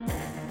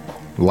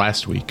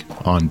last week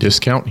on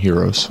Discount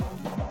Heroes.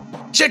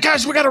 Shit,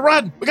 guys, we gotta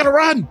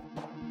run!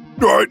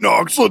 All right,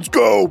 Nox, let's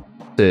go.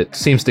 It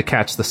seems to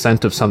catch the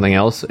scent of something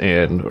else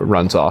and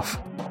runs off.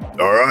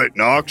 All right,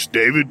 Nox,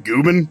 David,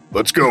 Gubin,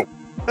 let's go.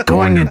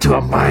 Going into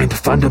a mind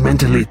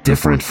fundamentally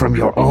different from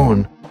your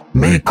own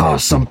may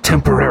cause some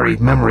temporary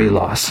memory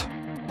loss.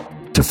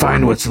 To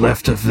find what's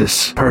left of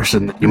this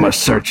person, you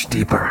must search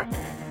deeper.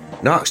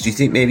 Nox, do you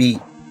think maybe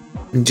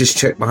just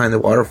check behind the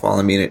waterfall?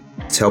 I mean,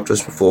 it's helped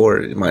us before.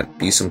 It might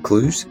be some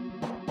clues.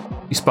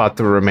 You spot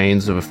the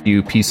remains of a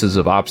few pieces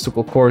of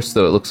obstacle course,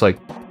 though it looks like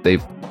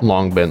they've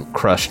long been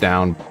crushed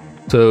down.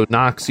 So,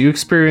 Nox, you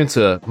experience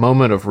a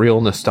moment of real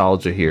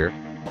nostalgia here.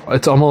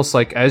 It's almost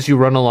like as you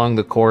run along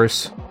the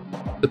course,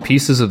 the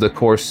pieces of the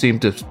course seem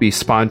to be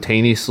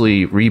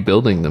spontaneously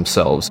rebuilding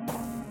themselves.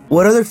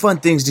 What other fun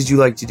things did you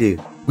like to do?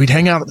 We'd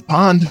hang out at the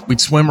pond, we'd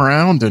swim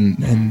around and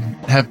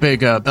have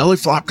big belly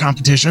flop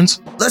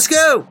competitions. Let's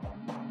go!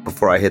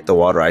 Before I hit the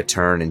water, I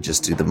turn and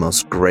just do the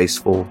most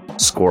graceful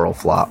squirrel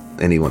flop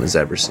anyone has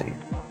ever seen.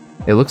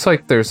 It looks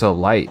like there's a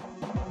light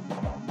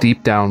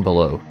deep down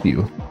below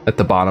you at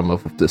the bottom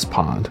of this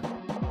pond.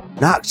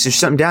 Nox, there's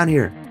something down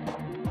here.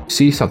 You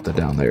see something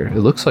down there. It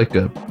looks like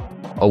a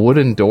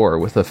wooden door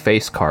with a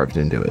face carved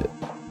into it.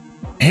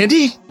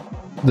 Andy?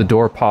 The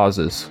door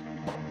pauses.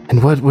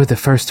 And what were the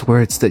first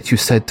words that you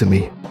said to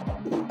me?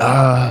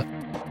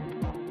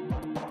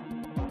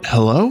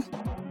 Hello?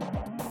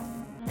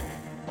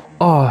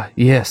 Oh,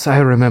 yes, I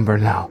remember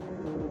now.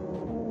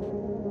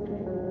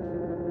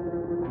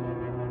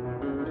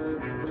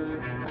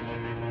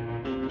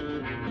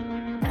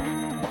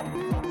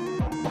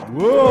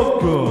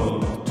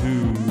 Welcome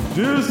to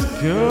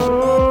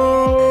Discount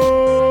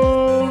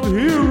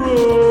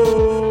Heroes.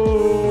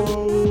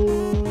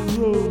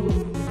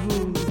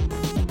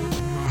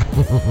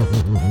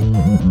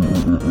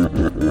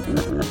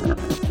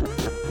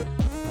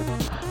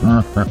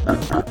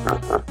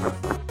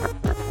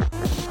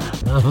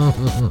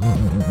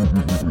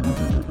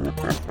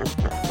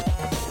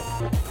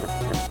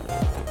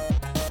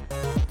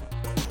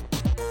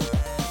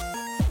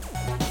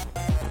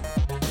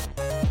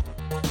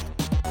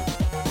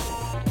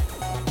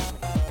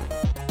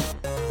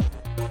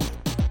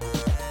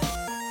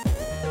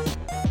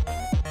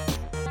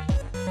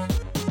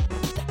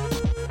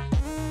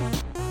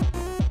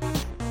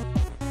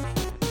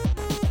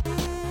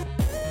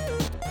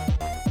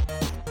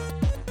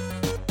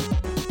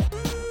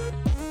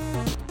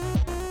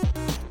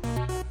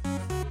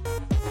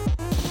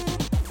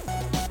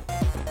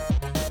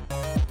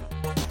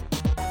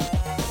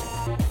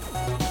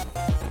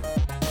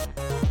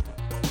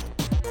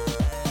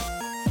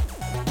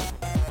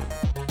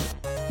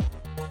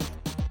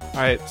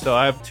 All right, so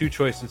I have two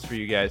choices for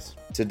you guys.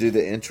 To do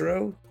the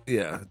intro?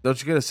 Yeah.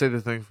 Don't you gotta say the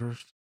thing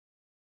first?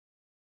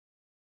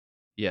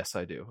 Yes,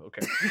 I do.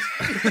 Okay.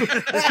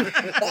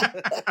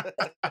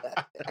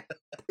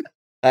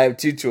 I have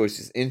two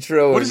choices.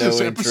 Intro What or is no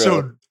this, intro.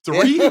 episode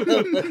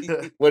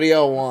 3? What do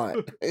y'all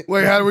want?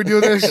 Wait, how do we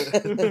do this?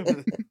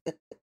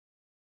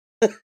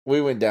 We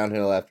went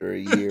downhill after a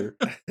year.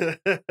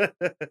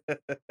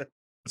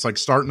 It's like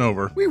starting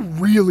over. We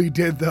really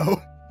did, though.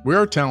 We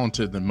are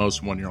talented than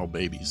most 1-year-old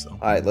babies, though. All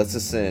right, let's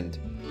ascend.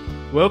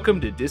 Welcome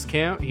to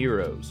Discount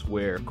Heroes,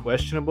 where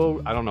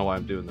questionable... I don't know why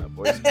I'm doing that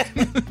voice.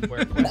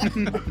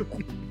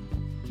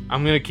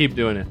 I'm going to keep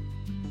doing it.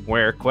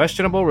 Where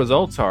questionable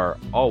results are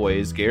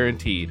always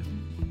guaranteed.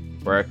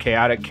 We're a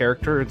chaotic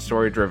character and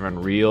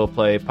story-driven real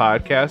play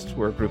podcast.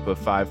 We're a group of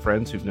 5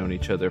 friends who've known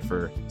each other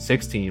for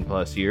 16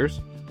 plus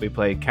years. We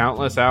play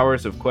countless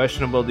hours of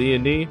questionable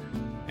D&D,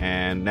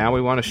 and now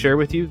we want to share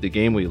with you the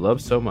game we love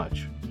so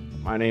much.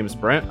 My name is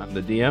Brent. I'm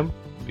the DM.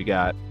 We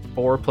got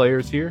 4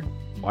 players here.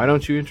 Why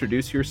don't you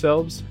introduce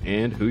yourselves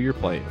and who you're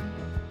playing?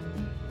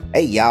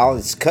 Hey, y'all,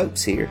 it's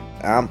Cokes here.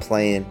 I'm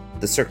playing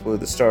the Circle of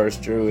the Stars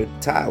druid,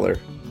 Tyler,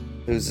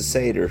 who's a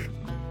satyr.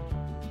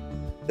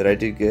 Did I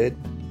do good?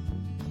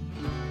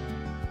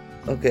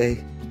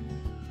 Okay.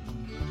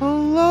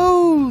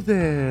 Hello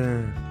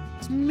there.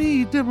 It's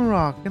me,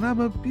 Dimmerock, and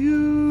I'm a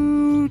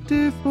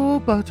beautiful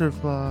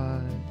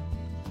butterfly.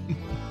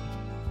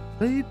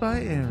 Played by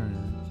Aaron.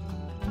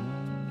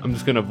 I'm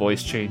just going to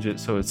voice change it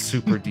so it's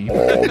super deep.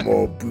 I'm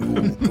a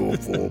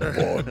beautiful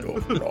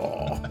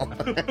butterfly.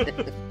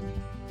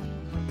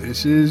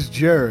 This is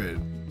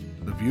Jared,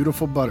 the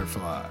beautiful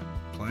butterfly,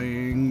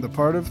 playing the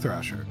part of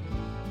Thrasher,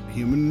 a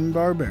human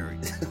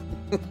barbarian.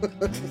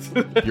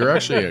 You're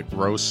actually a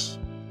gross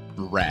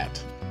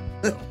rat.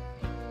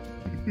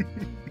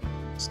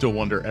 Still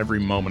wonder every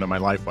moment of my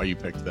life why you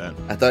picked that.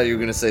 I thought you were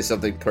going to say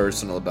something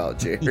personal about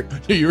Jared.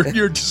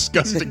 You're a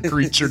disgusting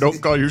creature.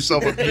 Don't call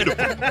yourself a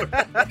beautiful.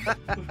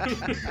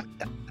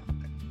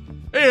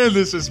 And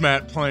this is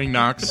Matt playing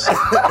Nox,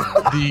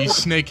 the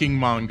snaking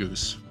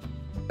mongoose.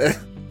 The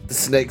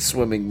snake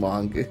swimming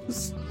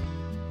mongoose.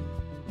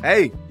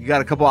 Hey, you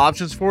got a couple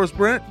options for us,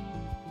 Brent?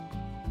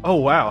 Oh,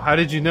 wow. How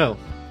did you know?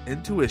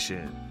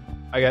 Intuition.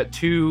 I got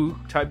 2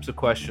 types of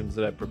questions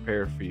that I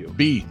prepared for you.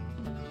 B.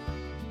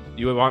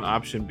 You want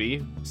option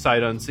B,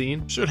 sight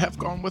unseen? Should have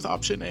gone with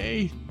option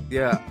A.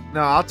 Yeah. No,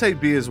 I'll take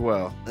B as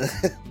well.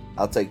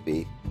 I'll take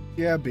B.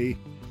 Yeah, B.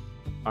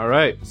 All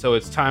right, so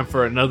it's time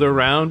for another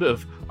round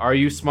of Are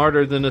You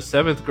Smarter Than a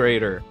 7th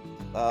Grader?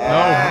 No,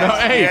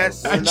 A.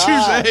 yes, I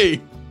not. choose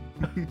A.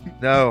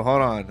 No,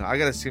 hold on. I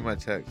gotta see my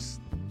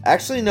text.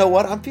 Actually, you know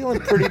what? I'm feeling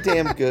pretty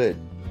damn good.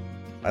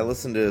 I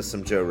listened to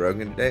some Joe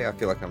Rogan today. I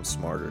feel like I'm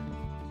smarter.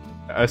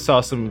 I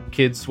saw some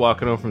kids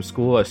walking home from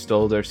school. I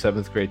stole their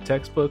 7th grade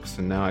textbooks,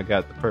 and now I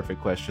got the perfect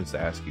questions to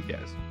ask you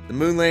guys. The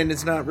moon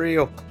landing's not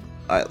real.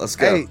 All right, let's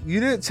go. Hey, you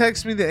didn't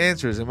text me the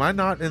answers. Am I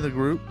not in the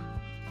group?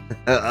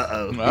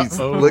 Uh-oh.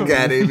 Uh-oh. Look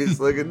at him.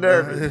 He's looking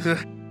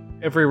nervous.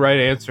 Every right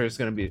answer is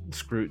going to be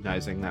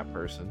scrutinizing that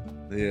person.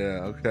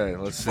 Yeah, okay,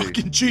 let's see.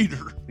 Fucking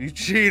cheater. You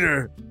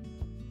cheater.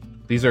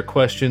 These are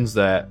questions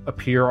that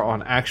appear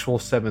on actual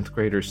 7th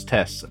graders'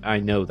 tests. I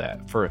know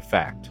that for a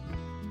fact.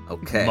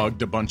 Okay.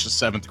 Mugged a bunch of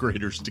 7th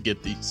graders to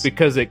get these.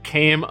 Because it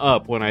came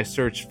up when I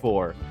searched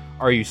for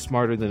Are You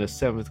Smarter Than a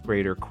 7th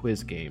Grader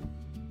quiz game.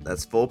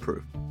 That's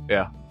foolproof.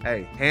 Yeah.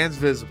 Hey, hands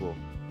visible.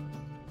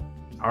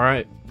 All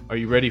right. Are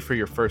you ready for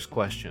your first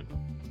question,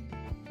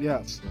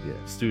 Yes.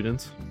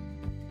 students?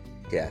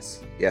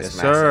 Yes. Yes, Yes,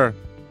 sir.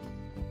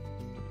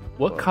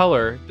 What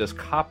color does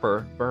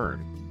copper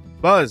burn?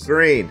 Buzz.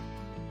 Green.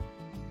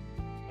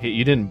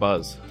 You didn't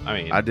buzz.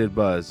 I mean, I did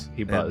buzz.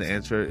 He And buzzed. the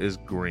answer is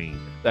green.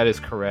 that is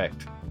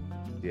correct.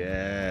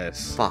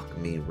 Yes. Fuck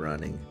me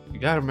running. You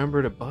got to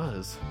remember to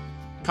buzz.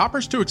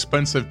 Copper's too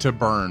expensive to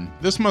burn.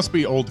 This must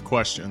be old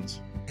questions.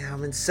 Yeah,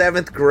 I'm in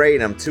 7th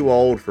grade. I'm too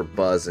old for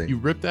buzzing. You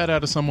rip that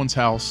out of someone's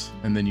house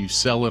and then you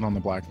sell it on the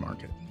black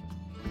market.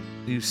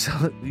 You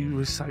sell it, you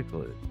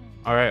recycle it.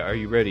 All right. Are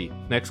you ready?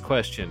 Next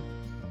question.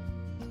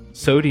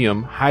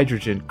 Sodium,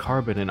 hydrogen,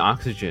 carbon, and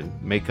oxygen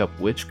make up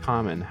which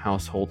common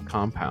household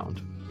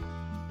compound?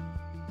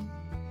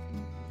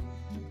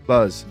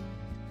 Buzz.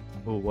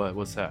 Oh, what?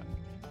 What's that?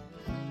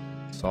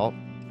 Salt.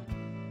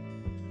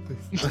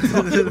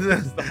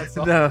 That's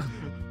No.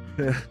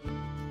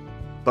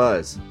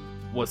 Buzz.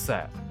 What's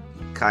that?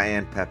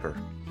 Cayenne pepper.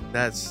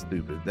 That's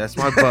stupid. That's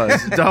my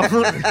buzz. Don't.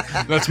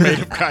 That's made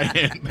of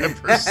cayenne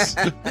peppers.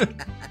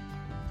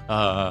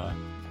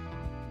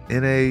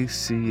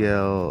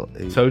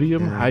 NaCl.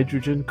 Sodium,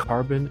 hydrogen,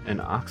 carbon,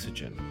 and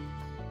oxygen.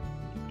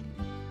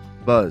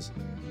 Buzz.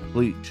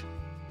 Bleach.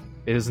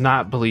 It is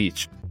not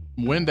bleach.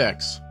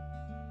 Windex.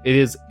 It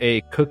is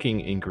a cooking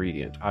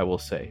ingredient, I will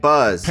say.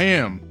 Buzz.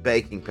 Pam.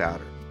 Baking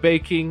powder.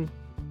 Baking.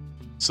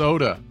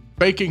 Soda.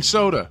 Baking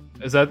soda.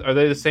 Are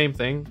they the same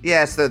thing?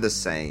 Yes, they're the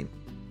same.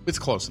 It's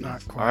close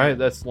enough. Not quite. All right,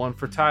 that's one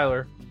for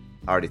Tyler.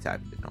 I already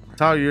typed it. Don't worry.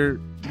 Tyler, you're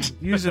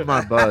using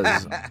my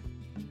buzz.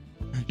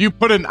 You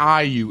put an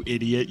I, you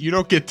idiot. You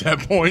don't get that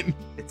point.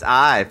 It's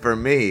I for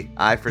me.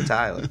 I for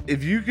Tyler.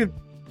 If you could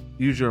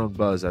use your own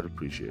buzz, I'd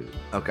appreciate it.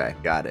 Okay,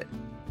 got it.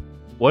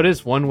 What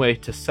is one way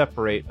to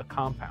separate a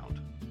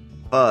compound?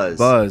 Buzz.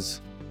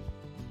 Buzz.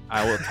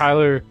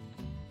 Tyler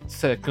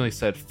secondly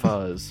said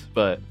fuzz,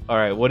 but all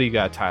right, what do you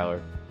got,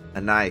 Tyler?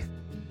 A knife.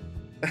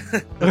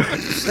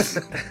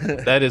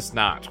 That is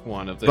not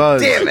one of the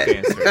Buzz. Damn it.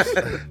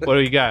 answers. What do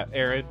you got,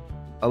 Aaron?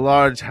 A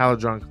large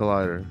hadron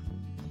collider.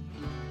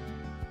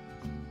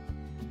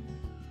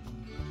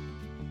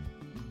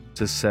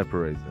 To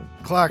separate them.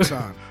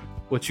 Klaxon.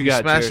 What you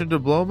got, Smash Jared? them to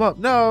blow them up?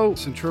 No.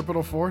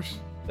 Centripetal force.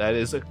 That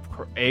is a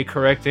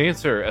correct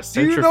answer. A Do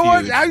centrifuge. you know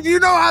what? Do you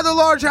know how the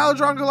Large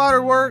Hadron Collider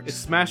It works?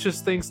 smashes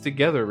things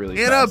together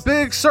really In fast. a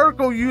big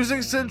circle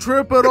using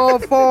centripetal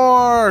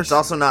force. It's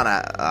also not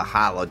a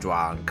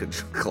halodron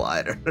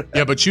collider.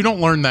 Yeah, but you don't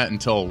learn that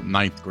until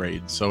 9th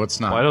grade, so it's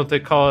not. Why don't they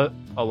call it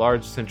a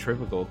large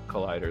centrifugal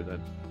collider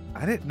then?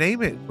 I didn't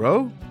name it,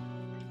 bro.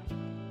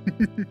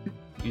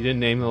 You didn't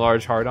name the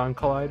Large Hadron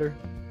Collider?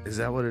 Is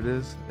that what it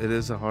is? It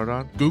is a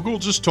hard-on? Google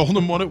just told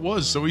him what it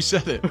was, so he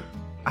said it.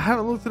 I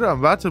haven't looked it up. I'm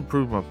about to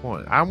prove my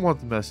point. I want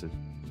the message.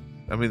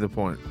 I mean the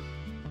point.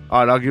 All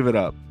right, I'll give it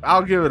up.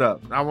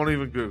 I won't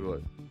even Google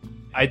it.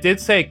 I did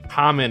say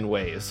common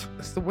ways.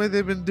 That's the way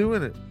they've been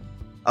doing it.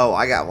 Oh,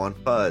 I got one.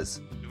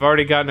 Buzz. We've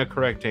already gotten a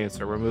correct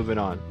answer. We're moving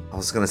on. I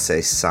was going to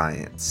say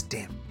science.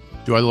 Damn.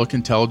 Do I look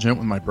intelligent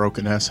with my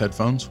broken ass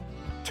headphones?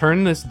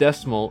 Turn this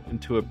decimal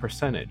into a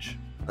percentage.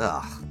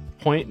 Ugh.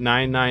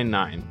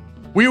 0.999.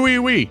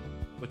 Wee.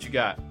 What you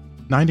got?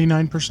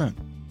 99%.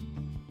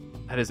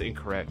 That is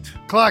incorrect.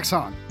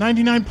 Klaxon.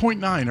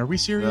 99.9. Are we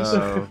serious?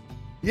 No.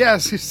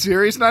 Yes, he's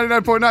serious.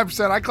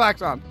 99.9%. I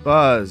Klaxon.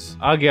 Buzz.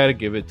 I gotta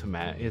give it to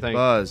Matt. You think?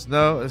 Buzz.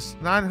 No, it's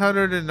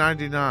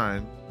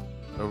 999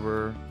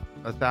 over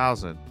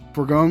 1,000. If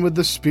we're going with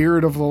the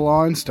spirit of the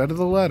law instead of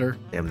the letter.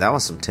 Damn, that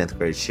was some 10th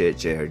grade shit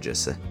Jared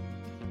just said.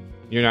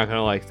 You're not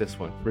gonna like this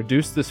one.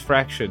 Reduce this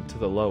fraction to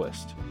the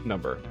lowest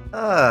number.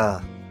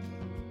 Ugh.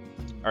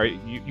 All right,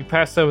 you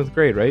passed 7th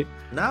grade, right?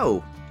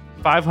 No.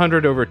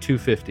 500 over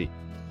 250.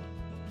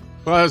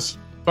 Buzz.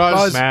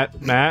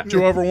 Matt.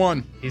 2 over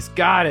 1. He's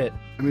got it.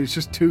 I mean, it's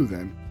just 2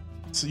 then.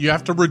 So you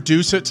have to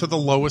reduce it to the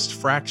lowest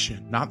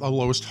fraction, not the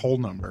lowest whole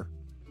number.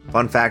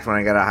 Fun fact, when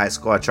I got out of high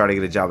school, I tried to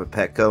get a job at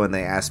Petco, and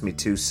they asked me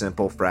 2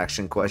 simple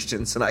fraction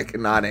questions, and I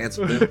could not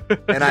answer them.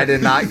 And I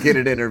did not get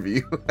an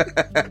interview.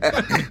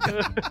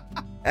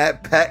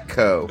 At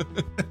Petco.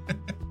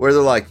 Where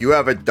they're like, you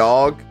have a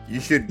dog?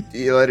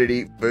 You let it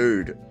eat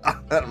food.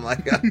 I'm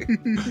like...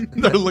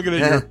 They're looking at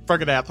your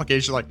fucking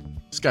application like,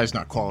 this guy's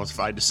not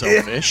qualified to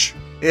sell fish.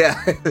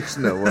 Yeah, there's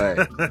no way.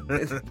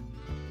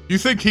 You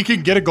think he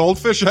can get a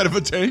goldfish out of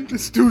a tank?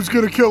 This dude's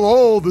gonna kill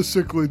all the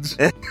cichlids.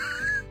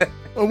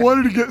 I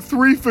wanted to get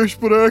 3 fish,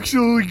 but I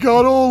actually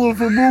got all of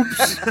them.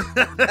 Oops.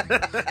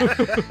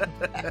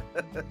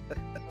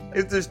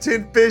 If there's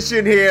 10 fish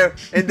in here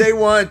and they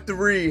want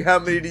 3, how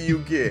many do you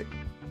get?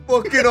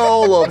 Fucking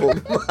all of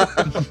them.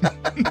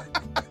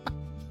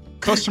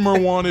 Customer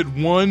wanted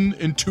 1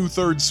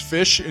 2/3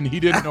 fish, and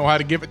he didn't know how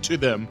to give it to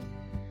them.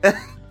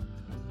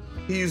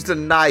 He used a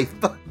knife.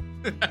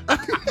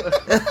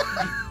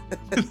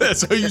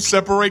 That's how you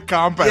separate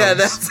compounds. Yeah,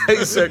 that's how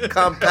you start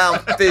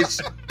compound fish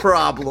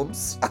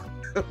problems.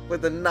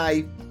 With a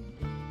knife.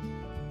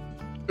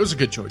 It was a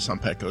good choice on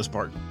Petco's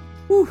part.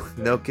 Whew,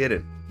 no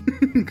kidding.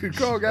 Good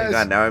call, guys.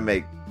 God, now I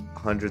make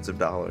hundreds of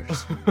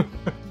dollars.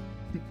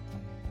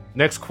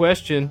 Next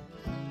question.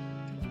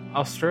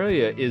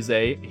 Australia is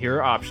here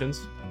are options.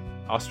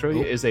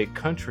 Australia is a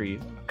country,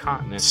 a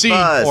continent, C,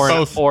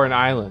 Buzz. or an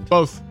island.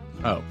 Both.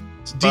 Oh,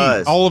 it's D.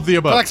 Buzz. All of the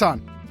above.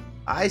 Klaxon.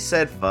 I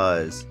said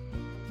fuzz.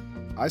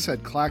 I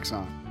said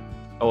Klaxon.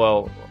 Oh,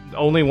 well,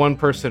 only one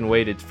person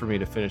waited for me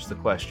to finish the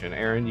question.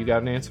 Aaron, you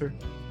got an answer?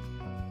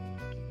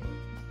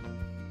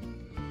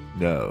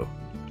 No.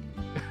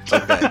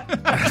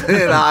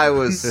 Okay. And I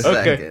was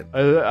second.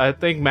 Okay. I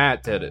think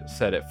Matt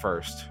said it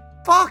first.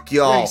 Fuck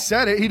Yeah, y'all. he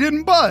said it. He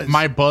didn't buzz.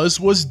 My buzz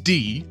was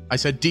D. I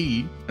said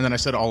D, and then I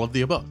said all of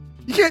the above.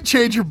 You can't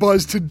change your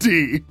buzz to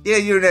D. Yeah,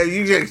 you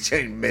just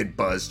change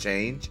mid-buzz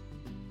change.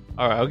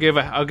 All right, I'll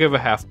give a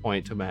half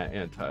point to Matt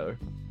and Tyler.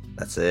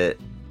 That's it.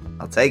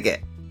 I'll take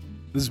it.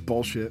 This is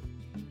bullshit.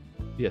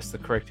 Yes, the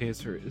correct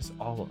answer is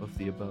all of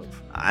the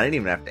above. I didn't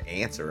even have to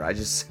answer. I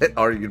just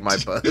argued my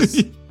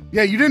buzz.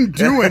 Yeah, you didn't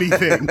do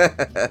anything.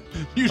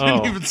 You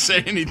didn't even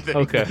say anything.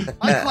 Okay.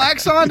 I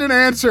klaxoned and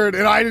answered,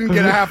 and I didn't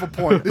get a half a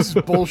point. This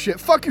is bullshit.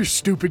 Fuck your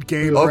stupid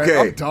game, Brett.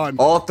 Okay. I'm done.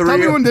 All three Tell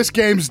me of- when this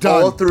game's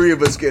done. All 3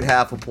 of us get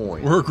half a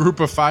point. We're a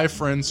group of 5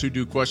 friends who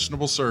do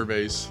questionable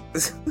surveys.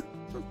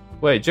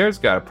 Wait, Jared's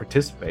got to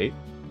participate.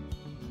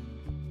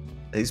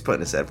 He's putting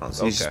his headphones.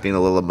 He's just Okay. being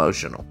a little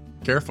emotional.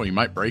 Careful, you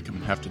might break them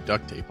and have to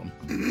duct tape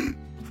them.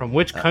 From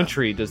which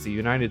country does the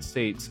United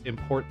States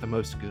import the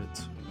most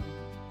goods?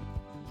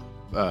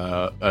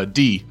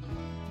 D.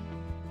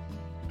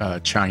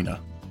 China.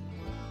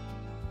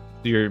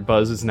 Your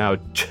buzz is now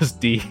just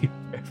D.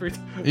 Every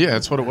time. Yeah,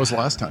 that's what it was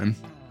last time.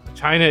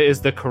 China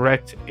is the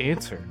correct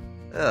answer.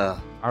 Ugh.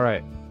 All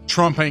right,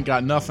 Trump ain't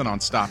got nothing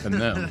on stopping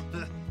them.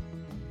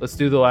 let's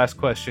do the last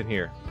question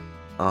here.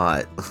 All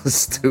right,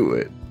 let's do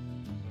it.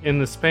 In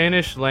the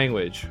Spanish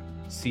language,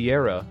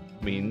 Sierra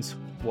means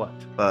what?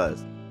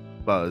 Buzz.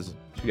 Buzz.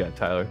 What you got,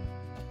 Tyler?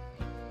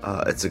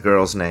 It's a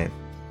girl's name.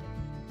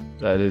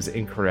 That is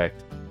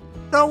incorrect.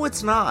 No,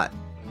 it's not.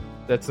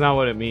 That's not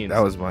what it means. That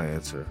was my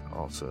answer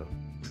also.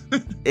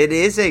 It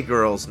is a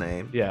girl's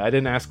name. Yeah, I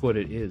didn't ask what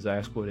it is. I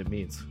asked what it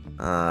means.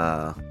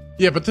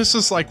 Yeah, but this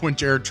is like when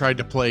Jared tried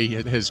to play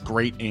his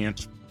great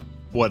aunt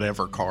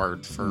whatever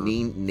card for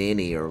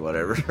Ninny or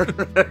whatever.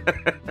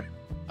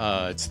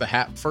 it's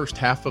the first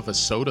half of a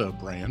soda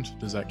brand.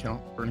 Does that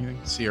count for anything?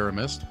 Sierra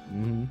Mist?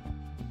 Mm-hmm.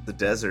 The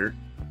desert.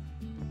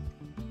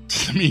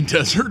 Does it mean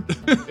desert?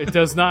 It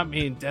does not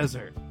mean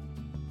desert.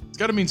 It's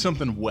got to mean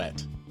something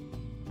wet.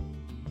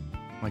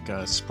 Like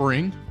a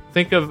spring?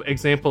 Think of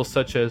examples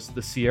such as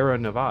the Sierra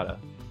Nevada.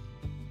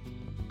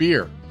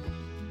 Beer.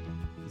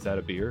 Is that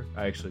a beer?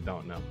 I actually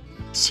don't know.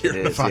 Sierra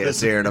It is, Nevada. yeah,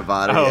 Sierra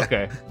Nevada. Oh, yeah.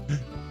 okay.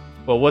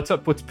 Well, what's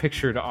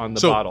pictured on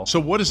the bottle? So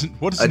what does A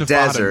Nevada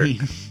desert.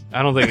 mean?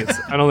 I don't think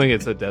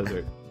it's a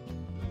desert.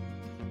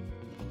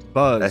 A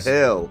Buzz.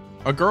 hill.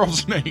 A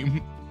girl's name.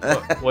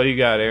 What do you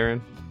got,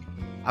 Aaron?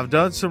 I've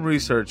done some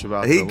research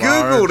about He the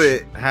Googled Large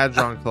it.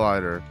 Hadron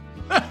Collider,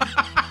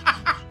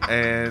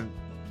 and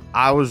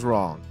I was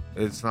wrong.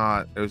 It's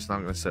not going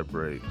to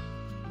separate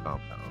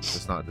compounds.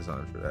 It's not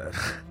designed for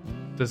that.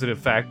 Does it in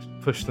fact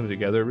push them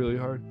together really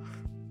hard?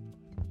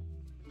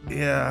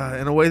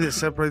 Yeah, in a way that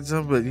separates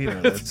them, but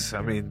that's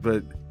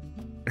but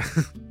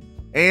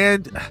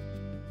and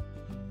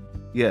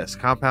yes,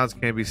 compounds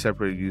can be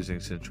separated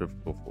using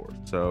centrifugal force.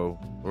 So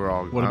we're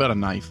all. What about a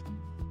knife?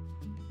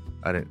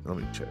 I didn't. Let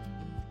me check.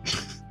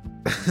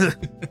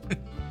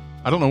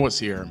 I don't know what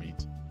Sierra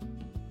means.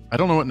 I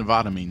don't know what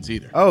Nevada means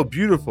either. Oh,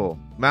 beautiful,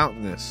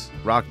 mountainous,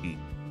 rocky.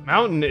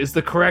 Mountain is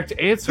the correct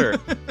answer.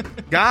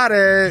 Got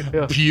it.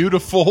 Yeah.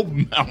 Beautiful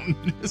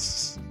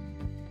mountainous.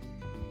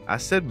 I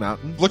said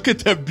mountain. Look at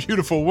that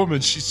beautiful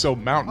woman. She's so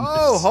mountainous.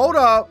 Oh, hold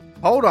up.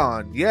 Hold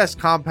on. Yes,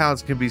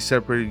 compounds can be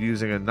separated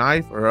using a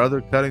knife or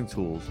other cutting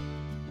tools,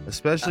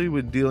 especially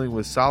when dealing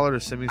with solid or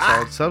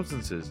semi-solid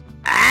substances.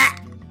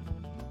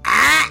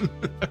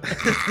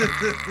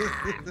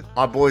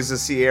 My boy's the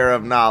Sierra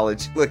of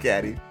knowledge. Look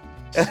at him.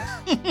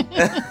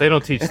 They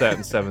don't teach that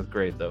in 7th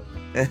grade, though.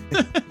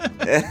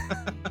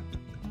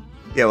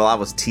 Yeah, well, I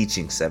was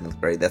teaching 7th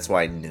grade. That's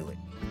why I knew it.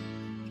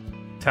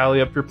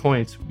 Tally up your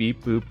points.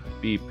 Beep, boop,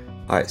 beep,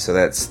 All right, so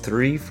that's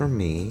 3 for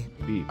me.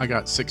 beep. I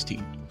got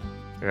 16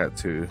 I got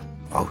 2.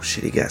 Oh,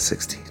 shit, he got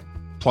 16.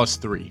 plus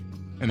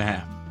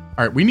 3.5.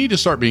 All right, we need to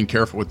start being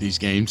careful with these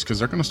games because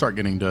they're going to start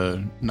getting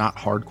to not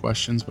hard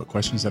questions, but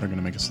questions that are going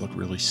to make us look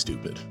really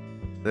stupid.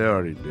 They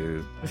already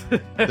do.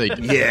 They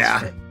do.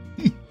 Yeah.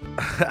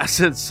 I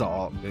said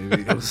salt,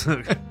 maybe. It was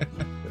like-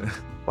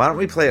 Why don't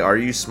we play Are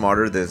You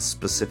Smarter Than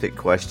Specific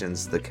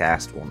Questions the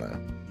cast will know?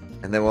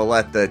 And then we'll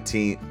let the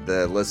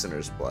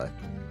listeners play.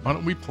 Why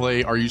don't we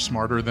play Are You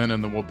Smarter Than,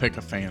 and then we'll pick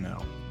a fan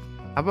out.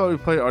 How about we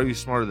play Are You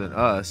Smarter Than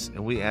Us,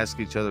 and we ask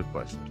each other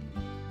questions,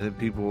 and then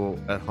people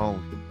at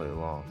home can play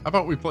along. How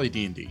about we play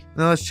D&D?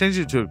 No, let's change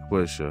it to a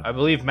quiz show. I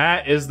believe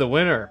Matt is the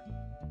winner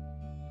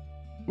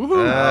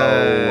Woohoo!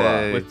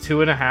 Hey. with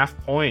 2.5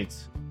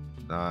 points.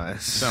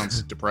 Nice.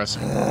 Sounds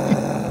depressing.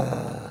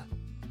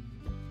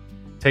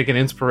 Take an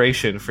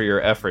inspiration for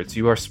your efforts.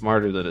 You are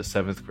smarter than a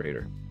 7th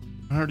grader.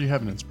 I already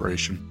have an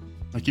inspiration.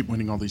 I keep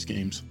winning all these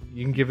games.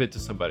 You can give it to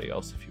somebody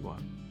else if you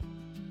want.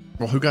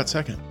 Well, who got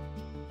second?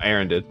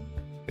 Aaron did.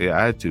 Yeah,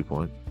 I had 2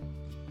 points.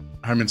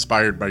 I'm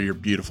inspired by your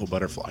beautiful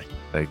butterfly.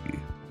 Thank you.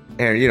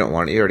 Aaron, you don't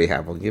want it. You already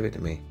have one. Give it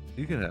to me.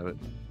 You can have it.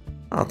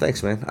 Oh,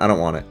 thanks, man. I don't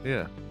want it.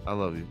 Yeah, I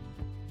love you.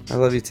 I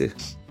love you too.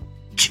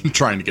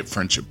 Trying to get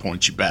friendship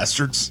points, you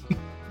bastards.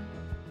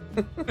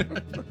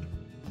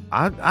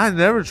 I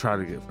never try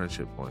to get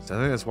friendship points. I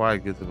think that's why I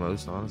get the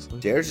most, honestly.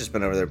 Jared's just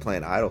been over there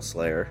playing Idol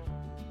Slayer.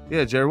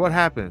 Yeah, Jared, what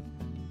happened?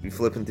 You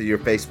flipping through your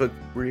Facebook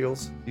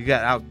reels? You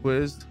got out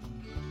quizzed?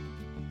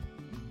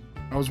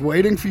 I was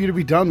waiting for you to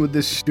be done with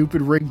this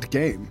stupid rigged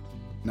game.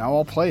 Now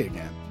I'll play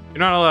again. You're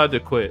not allowed to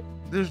quit.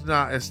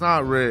 It's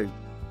not rigged.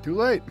 Too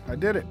late. I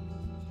did it.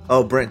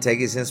 Oh, Brent, take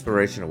his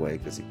inspiration away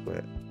because he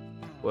quit.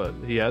 What?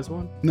 He has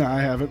one? No, I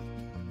haven't.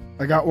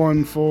 I got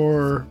one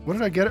for... What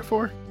did I get it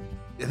for?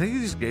 I think he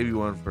just gave you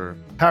one for...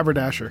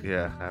 Haberdasher.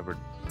 Yeah, Haberd.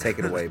 Take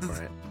it away,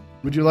 Brent.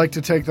 Would you like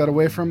to take that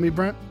away from me,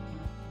 Brent?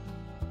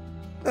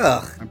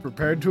 Ugh. I'm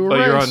prepared to erase.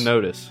 But you're on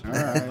notice. All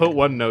right. Put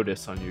 1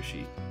 notice on your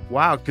sheet.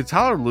 Wow, could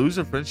Tyler lose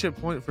a friendship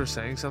point for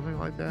saying something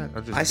like that?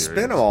 I'm just I curious.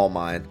 spent all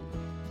mine.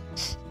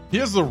 He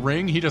has the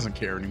ring. He doesn't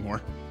care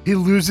anymore. He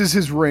loses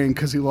his ring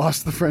because he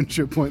lost the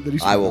friendship point that he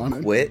I will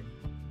wanted. quit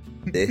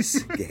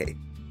this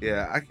game.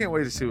 Yeah, I can't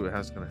wait to see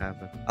what's going to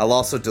happen. I'll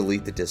also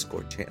delete the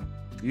Discord channel.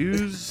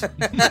 Use...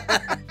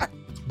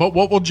 But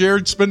what will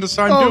Jared spend his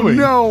time Oh doing?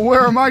 no,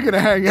 where am I going to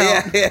hang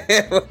out?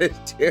 Yeah, what is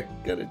Jared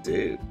gonna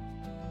do?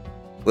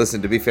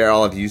 Listen, to be fair,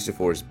 all I've used it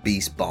for is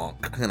Beast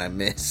Bonk, and I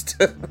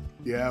missed.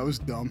 Yeah, it was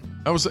dumb.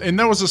 That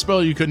was a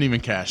spell you couldn't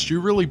even cast.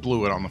 You really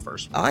blew it on the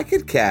first one. I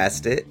could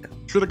cast it.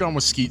 Should have gone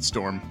with Skeet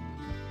Storm.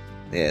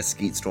 Yeah,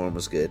 Skeet Storm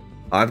was good.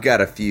 I've got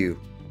a few.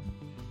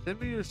 Send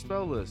me your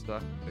spell list.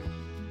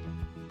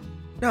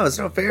 No, it's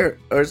not fair,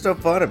 or it's no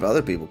fun if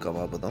other people come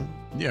up with them.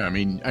 Yeah, I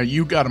mean,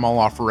 you got them all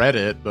off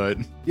Reddit, but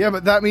Yeah,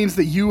 but that means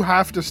that you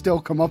have to still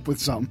come up with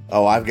some.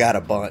 Oh, I've got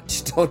a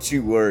bunch. Don't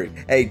you worry.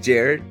 Hey,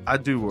 Jared. I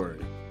do worry.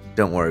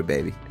 Don't worry,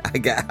 baby. I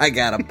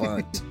got a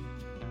bunch.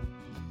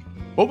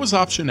 what was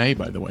option A,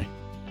 by the way?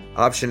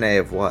 Option A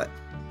of what?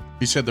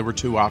 He said there were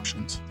 2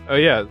 options. Oh,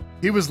 yeah.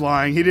 He was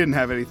lying. He didn't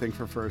have anything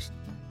for first.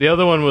 The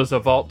other one was a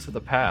vault to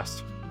the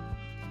past.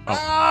 Oh,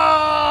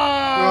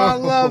 I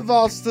love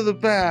Vaults to the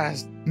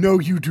Past. No,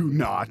 you do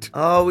not.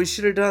 Oh, we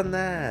should have done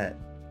that.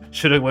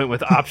 Should have went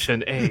with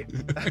option A.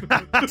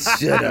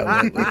 Should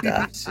have went with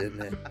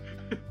option A.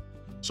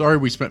 Sorry,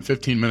 we spent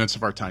 15 minutes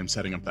of our time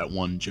setting up that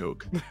one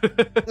joke.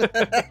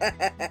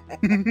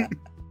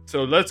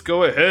 So let's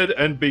go ahead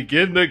and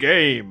begin the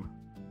game.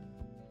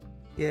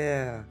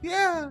 Yeah.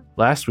 Yeah.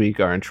 Last week,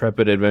 our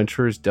intrepid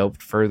adventurers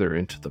delved further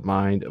into the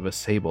mind of a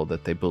sable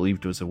that they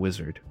believed was a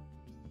wizard,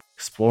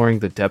 exploring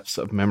the depths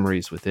of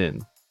memories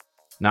within.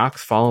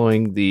 Nox,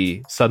 following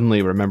the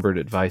suddenly remembered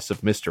advice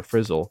of Mr.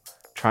 Frizzle,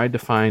 tried to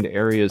find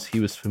areas he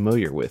was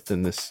familiar with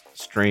in this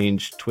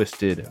strange,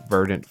 twisted,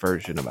 verdant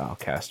version of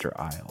Alcaster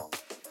Isle.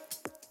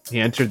 He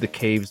entered the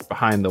caves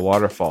behind the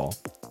waterfall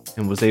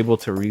and was able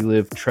to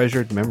relive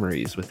treasured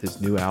memories with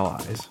his new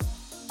allies.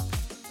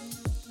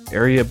 The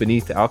area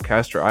beneath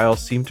Alcaster Isle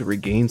seemed to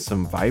regain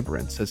some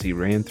vibrance as he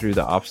ran through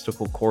the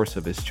obstacle course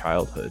of his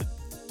childhood,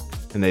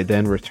 and they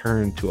then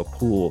returned to a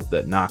pool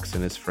that Nox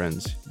and his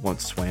friends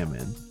once swam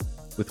in,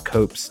 with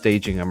Cope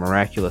staging a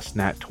miraculous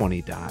Nat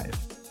 20 dive,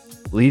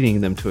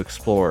 leading them to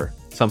explore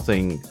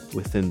something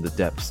within the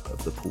depths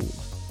of the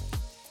pools.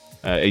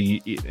 An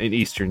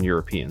Eastern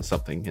European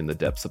something in the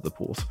depths of the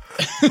pools.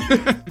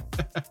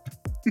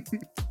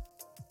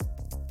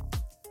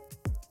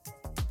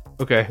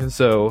 Okay,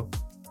 so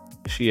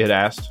she had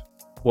asked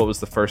what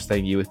was the first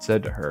thing you had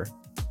said to her,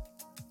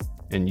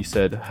 and you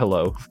said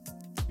hello.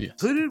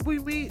 Yes. Who did we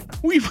meet?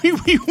 We.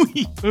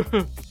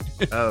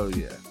 Oh,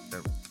 yeah.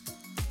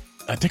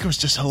 I think it was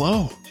just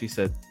hello. She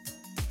said,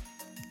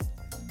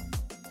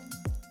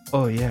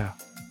 "Oh yeah."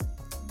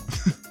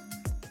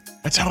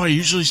 That's how I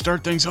usually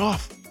start things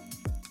off.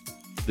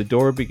 The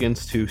door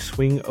begins to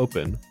swing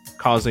open,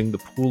 causing the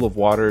pool of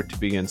water to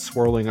begin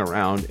swirling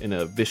around in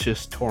a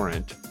vicious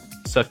torrent,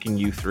 sucking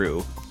you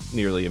through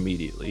nearly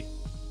immediately.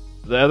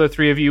 The other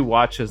three of you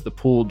watch as the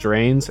pool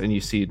drains and you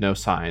see no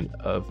sign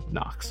of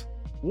Nox.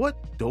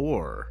 What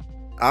door?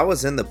 I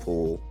was in the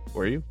pool.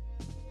 Were you?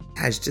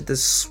 I just did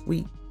this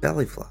sweet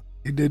belly flop.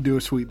 He did do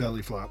a sweet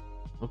belly flop.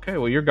 Okay,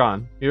 well, you're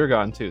gone. You're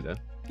gone too then.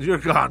 You're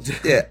gone. Dude.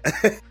 Yeah.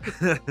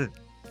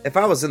 If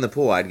I was in the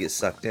pool, I'd get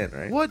sucked in,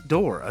 right? What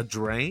door? A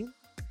drain?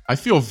 I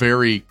feel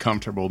very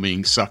comfortable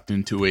being sucked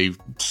into a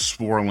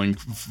swirling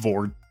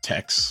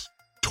vortex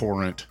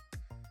torrent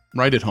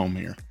right at home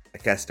here. I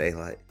cast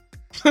daylight.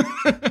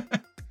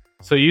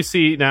 So you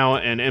see now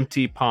an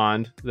empty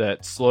pond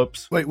that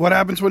slopes. Wait, what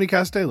happens when he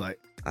casts daylight?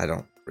 I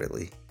don't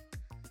really.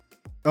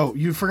 Oh,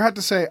 you forgot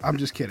to say, I'm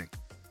just kidding.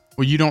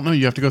 Well, you don't know.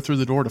 You have to go through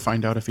the door to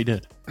find out if he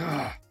did.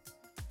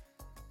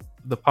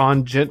 The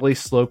pond gently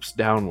slopes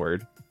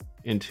downward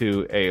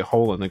into a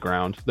hole in the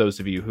ground. Those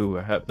of you who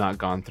have not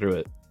gone through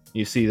it,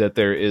 you see that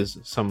there is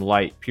some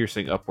light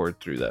piercing upward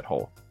through that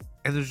hole.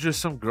 And there's just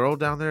some girl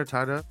down there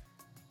tied up?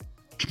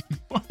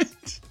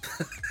 What?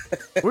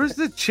 Where's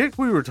the chick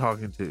we were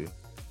talking to?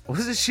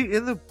 Wasn't she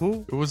in the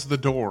pool? It was the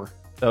door.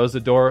 That was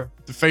the door.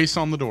 The face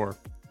on the door.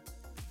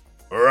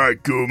 All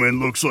right, Gooman,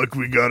 looks like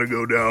we gotta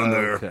go down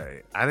there.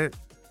 Okay. I didn't.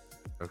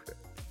 Okay.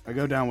 I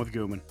go down with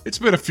Gooman. It's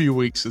been a few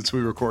weeks since we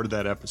recorded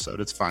that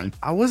episode. It's fine.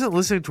 I wasn't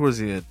listening towards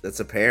the end. That's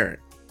apparent.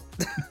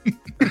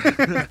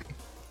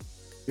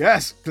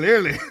 Yes,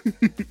 clearly.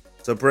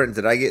 So, Britton,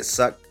 did I get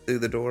sucked through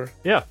the door?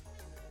 Yeah.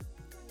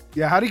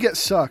 Yeah, how'd he get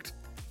sucked?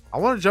 I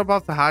want to jump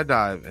off the high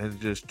dive and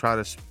just try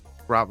to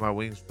sprout my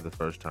wings for the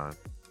first time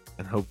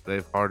and hope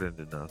they've hardened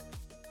enough.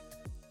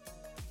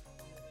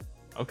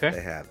 They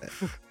Okay. haven't.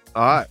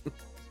 All right.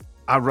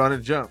 I run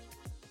and jump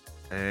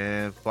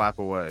and flap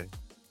away.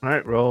 All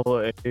right. Roll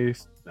a, I don't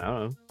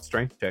know,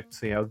 strength check to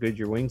see how good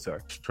your wings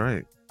are.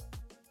 Strength.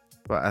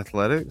 But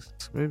athletics,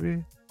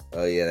 maybe?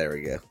 Oh, yeah, there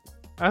we go.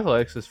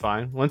 Athletics is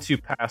fine. Once you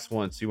pass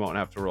once, you won't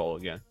have to roll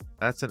again.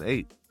 That's an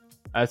 8.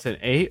 That's an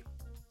 8.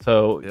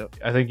 So Yep.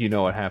 I think you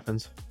know what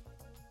happens.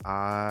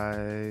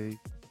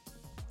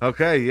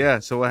 Okay, yeah.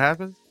 So what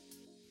happens?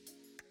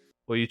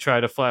 Well, you try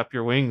to flap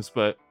your wings,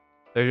 but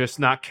they're just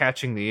not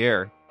catching the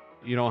air.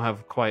 You don't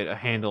have quite a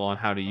handle on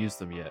how to use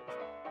them yet.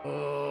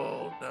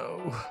 Oh,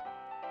 no.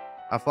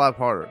 I flap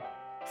harder.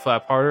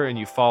 Flap harder and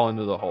you fall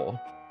into the hole.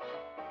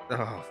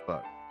 Oh,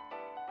 fuck.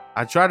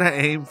 I try to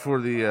aim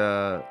for the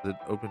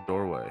open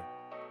doorway,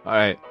 All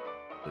right.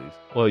 please.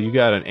 Well, you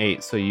got an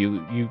 8, so you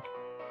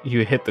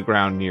hit the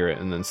ground near it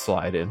and then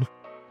slide in.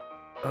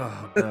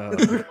 Oh, no.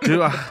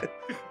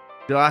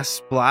 Do I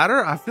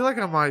splatter? I feel like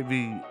I might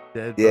be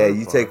dead. Yeah,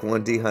 you butterfly. take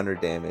 1d100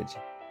 damage.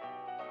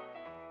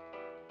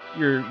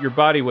 Your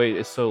body weight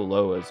is so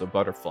low as a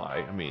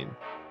butterfly. I mean,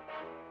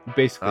 you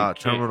basically can't-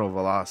 terminal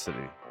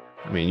velocity.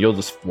 I mean, you'll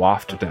just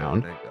waft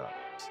down, Thank God.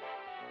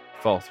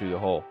 fall through the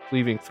hole,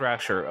 leaving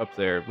Thrasher up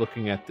there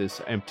looking at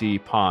this empty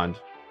pond.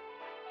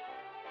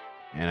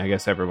 And I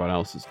guess everyone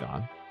else is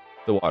gone.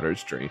 The water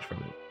is drained from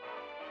it.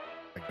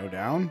 I go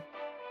down.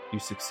 You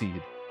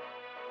succeed.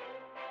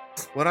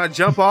 When I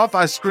jump off,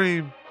 I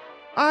scream,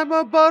 "I'm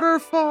a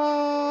butterfly!"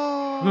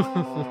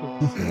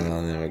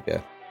 Oh, there we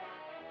go.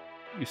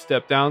 You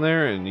step down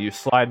there and you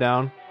slide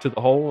down to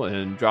the hole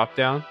and drop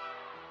down.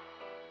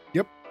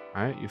 Yep.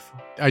 All right.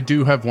 I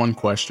do have one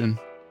question.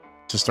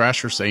 Does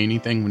Thrasher say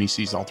anything when he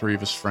sees all three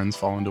of his friends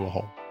fall into a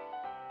hole?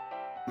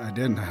 I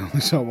didn't. I only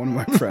saw one of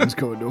my friends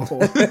go into a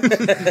hole.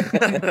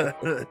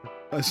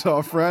 I saw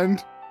a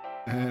friend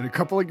and a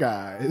couple of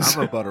guys.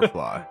 I'm a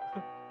butterfly.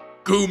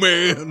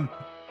 Gooman!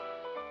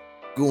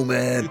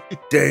 Gooman,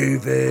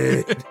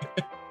 David.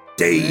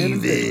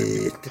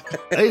 David.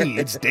 Hey,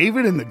 it's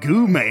David and the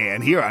Goo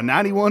Man here on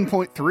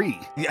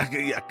 91.3.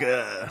 Yucca,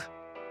 yucca.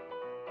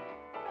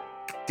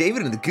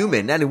 David and the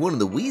Gooman, 91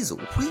 and the Weasel.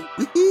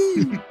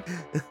 Wee-wee.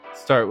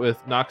 Start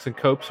with Nox and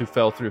Copes, who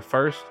fell through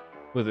first.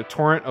 With a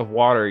torrent of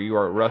water, you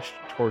are rushed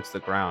towards the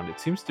ground. It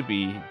seems to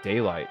be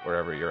daylight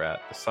wherever you're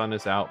at. The sun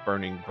is out,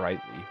 burning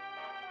brightly.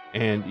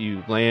 And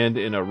you land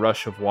in a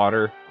rush of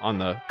water on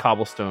the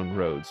cobblestone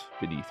roads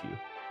beneath you.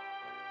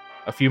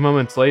 A few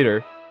moments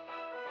later,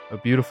 a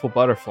beautiful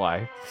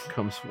butterfly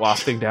comes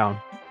wafting down.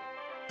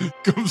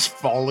 Comes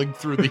falling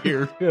through the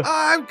air.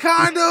 I'm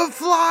kind of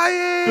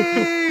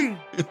flying.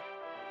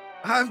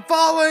 I'm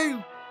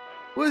falling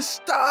with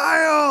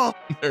style.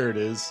 There it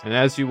is. And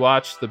as you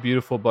watch the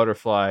beautiful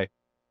butterfly,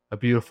 a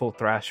beautiful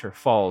Thrasher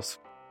falls.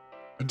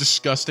 A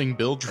disgusting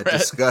bilge A rat.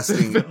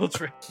 disgusting,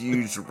 Mildred.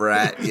 huge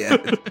rat. Yeah.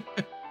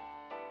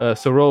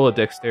 So roll a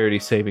dexterity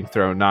saving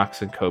throw,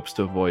 Nox and Copes,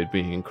 to avoid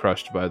being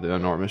crushed by the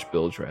enormous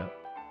bilge rat.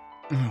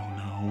 Oh,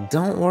 no.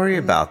 Don't worry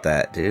about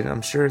that, dude.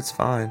 I'm sure it's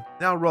fine.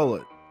 Now roll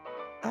it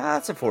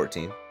That's a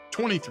 14.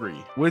 23.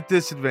 with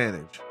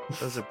disadvantage.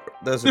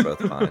 Those are both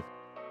fine.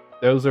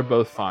 Those are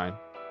both fine.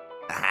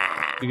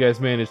 Ah. You guys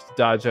managed to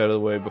dodge out of the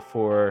way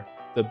before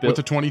the With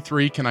the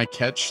 23, can I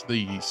catch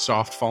the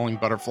soft falling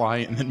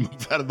butterfly and then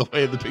move out of the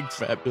way of the big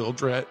fat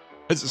bilge rat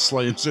as it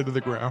slams into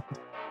the ground?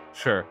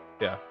 Sure,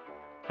 yeah.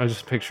 I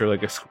just picture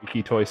like a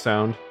squeaky toy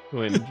sound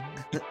when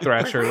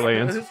Thrasher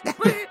lands.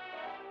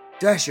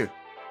 Thrasher,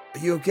 are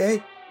you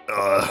okay?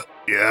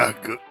 Yeah,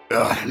 good.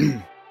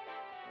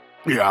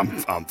 Yeah,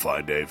 I'm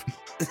fine, Dave.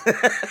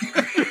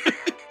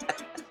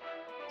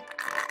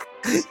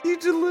 You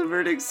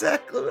delivered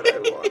exactly what I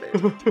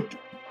wanted.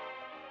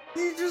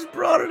 You just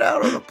brought it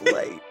out on a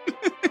plate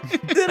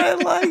that I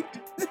liked.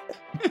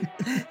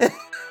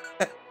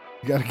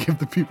 You gotta give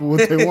the people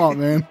what they want,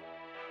 man.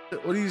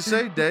 What do you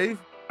say, Dave?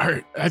 All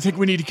right, I think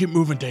we need to keep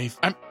moving, Dave.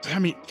 I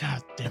mean,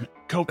 God damn it,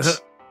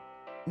 Copes.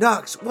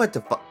 Nox, what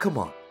the fuck? Come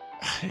on.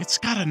 It's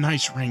got a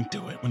nice ring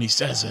to it when he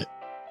says it.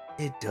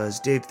 It does.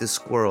 Dave the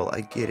Squirrel.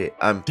 I get it.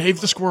 Dave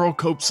the Squirrel,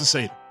 Copes the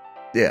Satyr.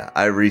 Yeah,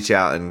 I reach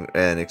out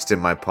and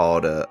extend my paw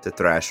to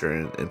Thrasher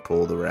and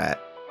pull the rat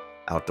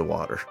out the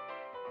water.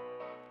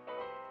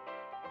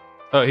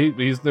 Oh,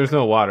 there's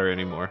no water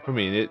anymore. I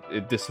mean,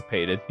 it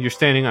dissipated. You're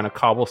standing on a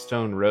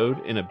cobblestone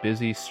road in a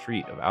busy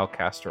street of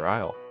Alcaster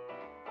Isle.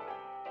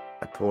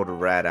 I pulled a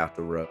rat out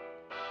the road.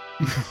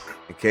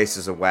 In case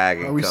there's a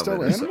wagon Are we coming.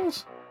 still or something.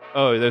 animals?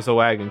 Oh, there's a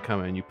wagon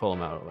coming. You pull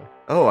him out of the way.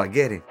 Oh, I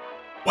get him.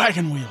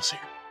 Wagon wheels here.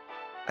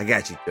 I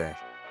got you, Thrasher.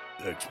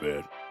 Thanks,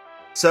 man.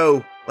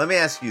 So, let me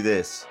ask you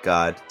this,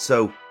 God.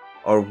 So,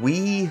 are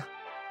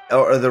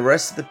the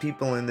rest of the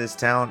people in this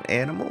town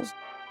animals?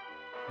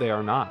 They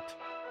are not.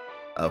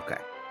 Okay.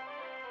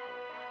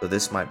 So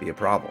this might be a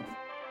problem.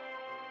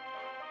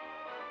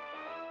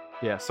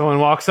 Yeah, someone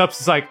walks up,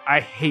 is like,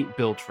 I hate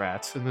bilge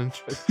rats. And then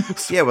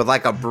Yeah, with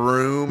like a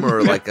broom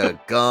or like a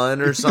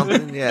gun or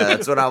something. Yeah,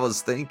 that's what I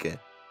was thinking.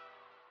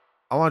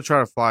 I want to try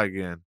to fly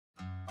again.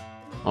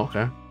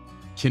 Okay.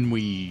 Do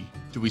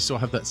we still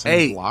have that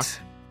same 8. block?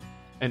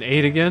 An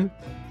 8 again?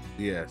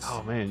 Yes.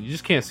 Oh, man, you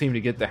just can't seem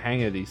to get the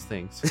hang of these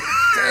things.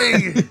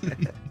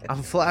 Dang!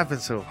 I'm flapping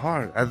so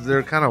hard.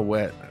 They're kind of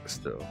wet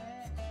still.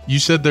 You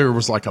said there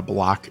was like a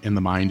block in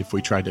the mind if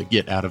we tried to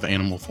get out of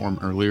animal form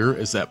earlier.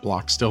 Is that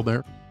block still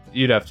there?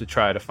 You'd have to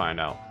try to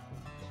find out.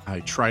 I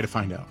try to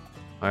find out.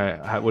 All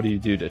right, what do you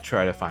do to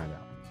try to find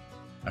out?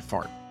 I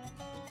fart.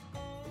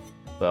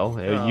 Well,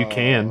 you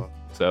can,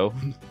 so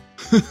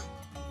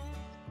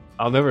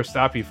I'll never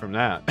stop you from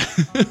that.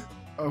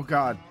 Oh,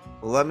 God.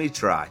 Well, let me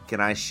try.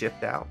 Can I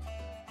shift out?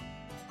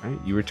 All right,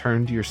 you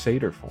return to your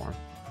satyr form.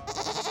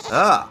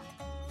 Ah,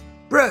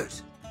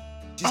 bros,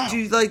 just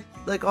do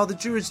like all the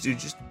druids do.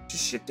 Just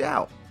shift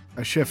out.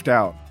 I shift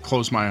out.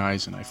 Close my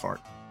eyes and I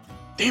fart.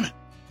 Damn it.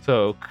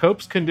 So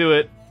Copes can do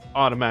it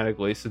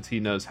automatically since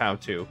he knows how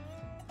to,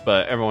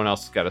 but everyone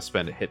else has got to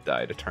spend a hit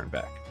die to turn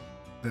back.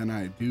 Then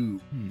I do.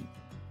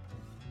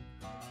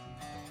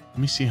 Let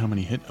me see how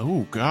many hit.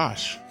 Oh,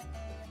 gosh.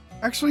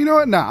 Actually, you know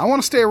what? Nah, I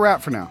want to stay a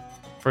rat for now.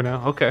 For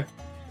now, okay.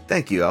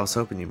 Thank you. I was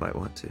hoping you might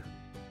want to.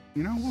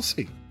 You know, we'll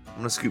see. I'm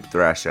gonna scoop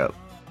Thrash up.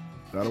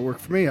 That'll work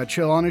for me. I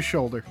chill on his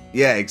shoulder.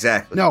 Yeah,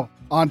 exactly. No,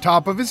 on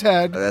top of his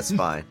head. Oh, that's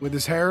fine. With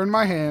his hair in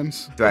my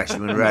hands. Thrash, you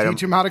wanna ride him?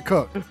 Teach him how to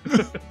cook.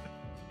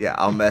 Yeah,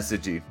 I'll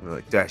message you. I'm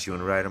like, Thrash, you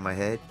wanna ride on my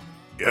head?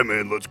 Yeah,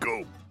 man, let's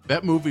go.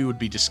 That movie would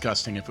be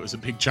disgusting if it was a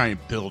big giant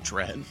bilge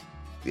rat.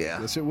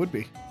 Yeah. Yes, it would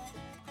be.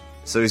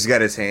 So he's got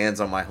his hands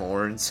on my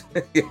horns.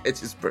 Yeah, it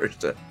just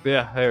burst up.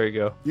 Yeah, there we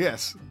go.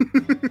 Yes.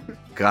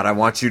 God, I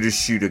want you to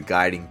shoot a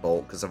guiding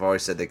bolt because I've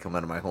always said they come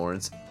out of my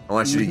horns. I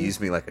want you to use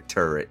me like a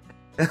turret.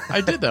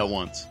 I did that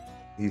once.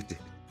 You did.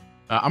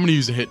 I'm going to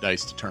use a hit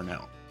dice to turn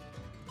out.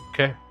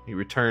 Okay, you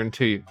return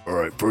to... All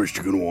right, first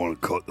you're going to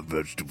want to cut the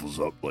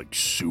vegetables up like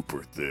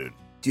super thin.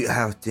 Dude,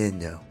 how thin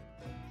though?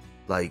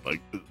 Like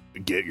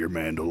Get your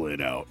mandolin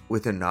out.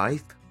 with a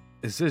knife?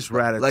 Is this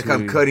ratatouille? Like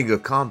I'm cutting a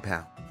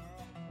compound.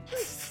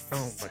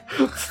 Oh my.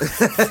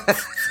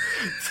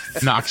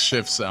 Nox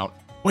shifts out.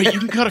 Wait, you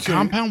can cut a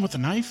compound with a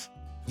knife?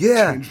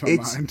 Yeah, Changed my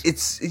mind.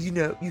 it's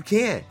you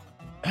can.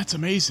 That's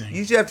amazing.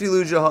 You just have to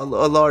use a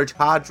large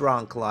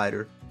hadron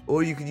collider,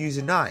 or you could use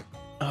a knife.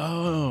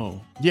 Oh.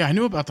 Yeah, I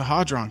knew about the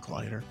Hadron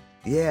Collider.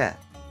 Yeah.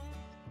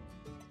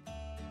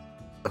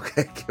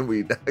 Okay, can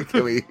we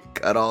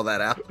cut all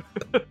that out?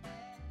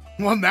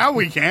 Well, now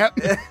we can't.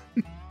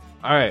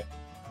 All right,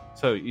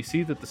 so you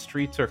see that the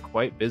streets are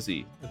quite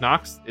busy.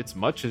 Nox, it's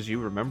much as you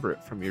remember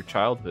it from your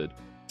childhood.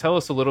 Tell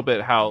us a little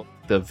bit how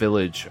the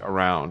village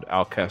around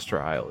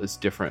Alcaster Isle is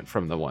different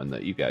from the one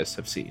that you guys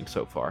have seen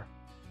so far.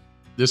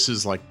 This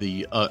is like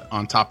the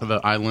on top of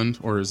the island,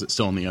 or is it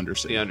still in the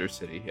Undercity? The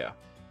Undercity, yeah.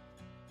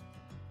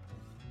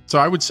 So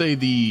I would say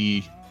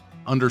the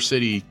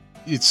Undercity,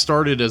 it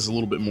started as a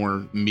little bit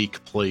more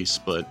meek place,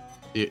 but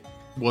it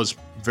was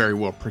very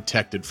well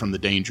protected from the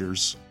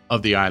dangers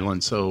of the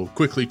island. So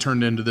quickly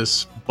turned into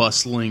this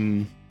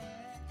bustling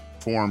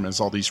form as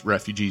all these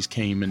refugees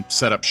came and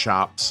set up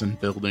shops and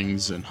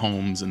buildings and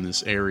homes in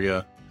this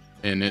area.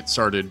 And it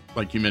started,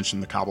 like you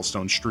mentioned, the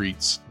cobblestone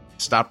streets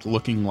stopped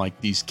looking like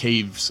these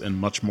caves and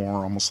much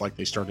more almost like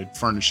they started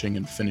furnishing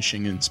and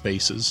finishing in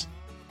spaces.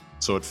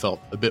 So it felt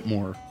a bit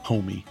more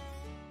homey.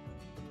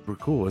 Super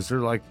cool. Is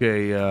there like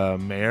a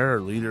mayor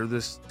or leader of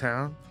this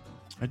town?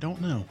 I don't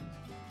know.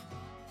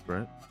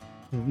 Right.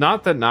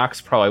 Not that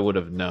Nox probably would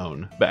have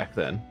known back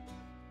then.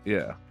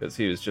 Yeah. Because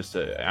he was just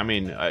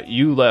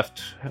you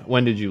left.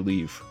 When did you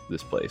leave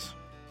this place?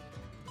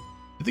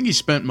 I think he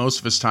spent most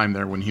of his time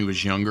there when he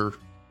was younger,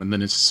 and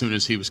then as soon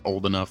as he was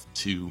old enough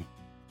to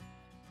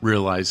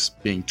realize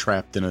being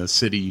trapped in a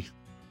city,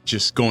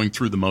 just going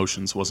through the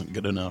motions wasn't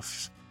good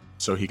enough.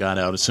 So he got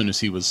out as soon as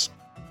he was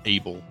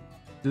able.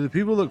 Do the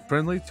people look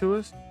friendly to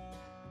us?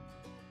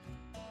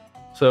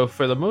 So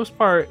for the most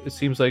part, it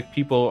seems like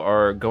people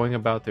are going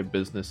about their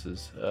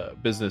business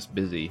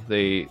busy.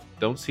 They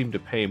don't seem to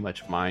pay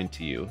much mind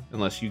to you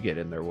unless you get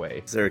in their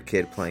way. Is there a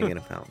kid playing in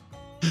a fountain?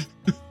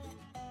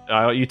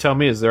 You tell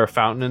me, is there a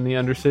fountain in the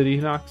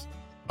Undercity, Nox?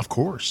 Of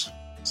course.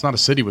 It's not a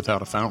city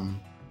without a fountain.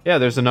 Yeah,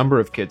 there's a number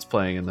of kids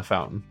playing in the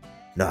fountain.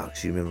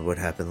 Nox, you remember what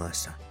happened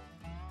last time?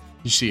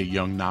 You see a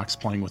young Nox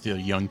playing with a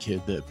young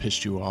kid that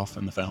pissed you off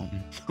in the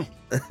fountain.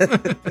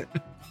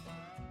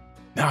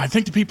 No, I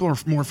think the people are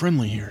more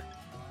friendly here.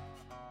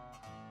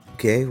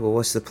 Okay, well,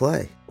 what's the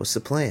play? What's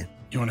the plan?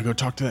 You want to go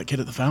talk to that kid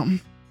at the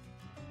fountain?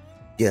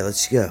 Yeah,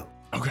 let's go.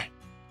 Okay.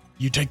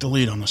 You take the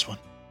lead on this one.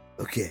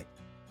 Okay.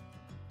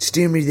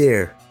 Steer me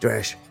there,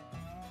 Thrasher.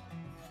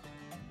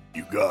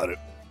 You got it.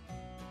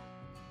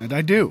 And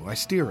I do. I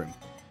steer him.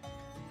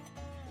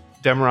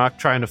 Demarok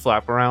trying to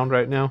flap around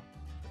right now.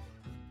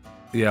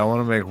 Yeah, I want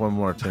to make one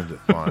more attempt at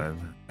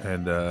flying.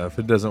 And if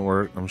it doesn't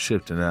work, I'm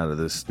shifting out of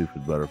this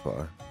stupid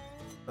butterfly.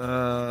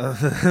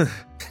 The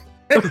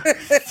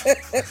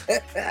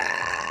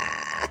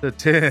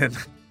 10.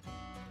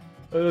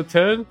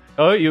 10?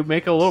 Oh, you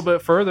make a little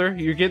bit further.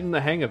 You're getting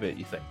the hang of it,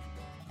 you think.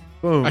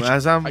 Boom.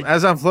 As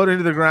I'm floating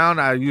to the ground,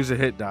 I use a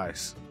hit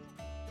dice.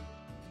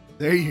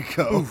 There you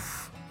go.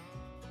 Oof.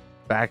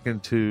 Back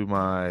into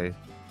my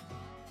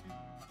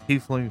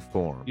tiefling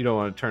form. You don't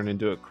want to turn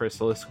into a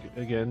chrysalis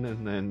again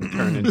and then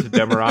turn into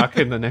Demarok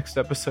in the next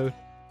episode?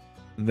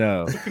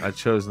 No, I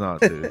chose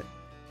not to.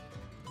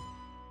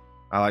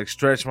 I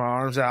stretch my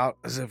arms out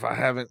as if I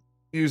haven't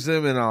used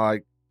them,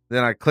 and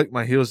then I click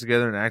my heels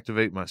together and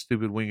activate my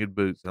stupid winged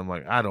boots. I'm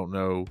like, I don't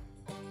know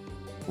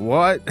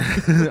what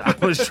I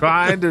was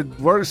trying to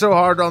work so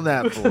hard on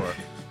that for.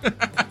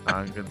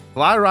 I can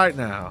fly right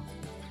now.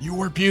 You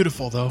were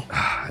beautiful, though.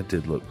 I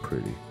did look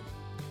pretty.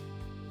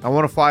 I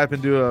want to fly up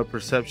and do a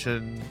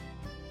perception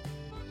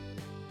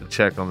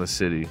check on the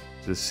city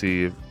to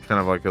see if kind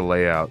of like a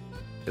layout,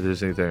 if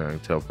there's anything I can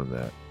tell from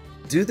that.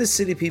 Do the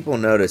city people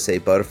notice a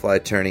butterfly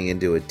turning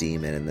into a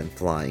demon and then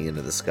flying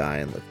into the sky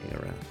and looking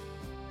around?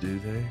 Do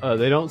they?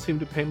 They don't seem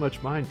to pay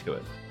much mind to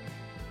it.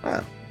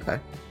 Oh, okay.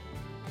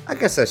 I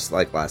guess that's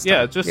like last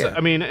time.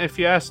 Yeah, if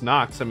you ask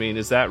Nox,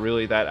 is that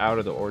really that out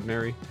of the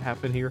ordinary to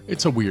happen here?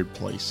 It's a weird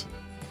place.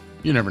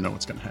 You never know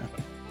what's going to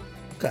happen.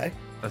 Okay.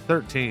 A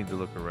 13 to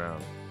look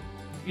around.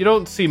 You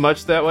don't see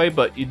much that way,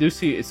 but you do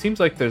see, it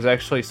seems like there's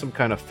actually some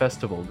kind of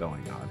festival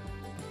going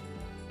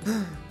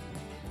on.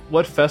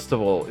 What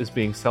festival is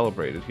being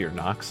celebrated here,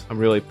 Nox? I'm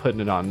really putting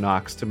it on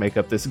Nox to make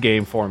up this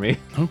game for me.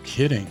 No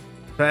kidding.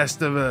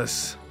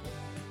 Festivus.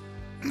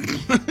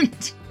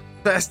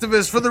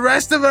 Festivus for the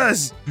rest of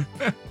us.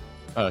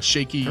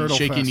 Shaky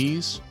Fest.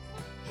 knees.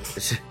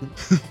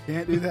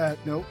 Can't do that.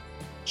 Nope.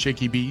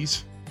 Shaky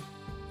bees.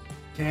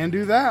 Can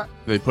do that.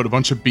 They put a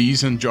bunch of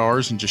bees in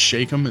jars and just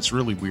shake them. It's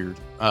really weird.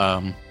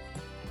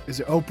 Is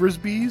it Oprah's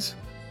bees?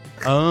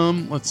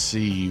 Let's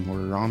see.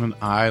 We're on an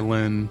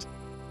island.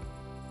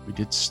 We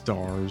did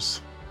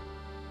stars.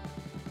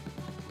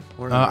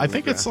 I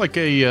think it's like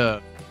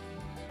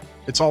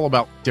it's all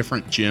about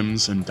different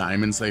gems and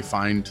diamonds they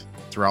find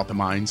throughout the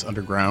mines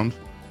underground.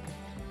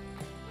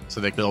 So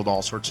they build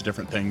all sorts of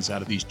different things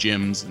out of these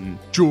gems and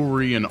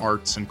jewelry and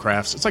arts and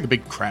crafts. It's like a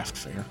big craft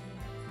fair.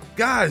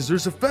 Guys,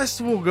 there's a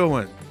festival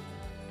going.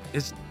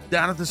 It's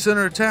down at the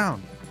center of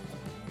town.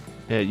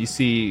 Yeah, you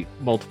see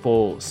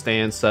multiple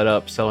stands set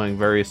up selling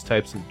various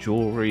types of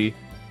jewelry,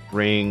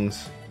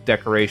 rings,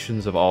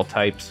 decorations of all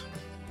types.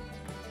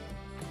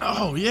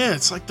 Oh, yeah,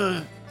 it's like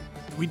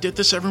we did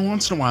this every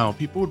once in a while.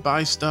 People would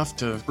buy stuff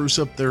to spruce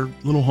up their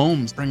little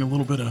homes, bring a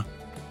little bit of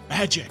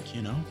magic,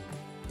 you know?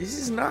 This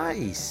is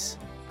nice.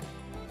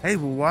 Hey,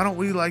 well, why don't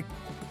we,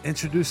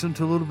 introduce them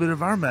to a little bit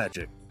of our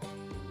magic?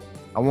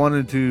 I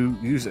wanted to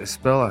use a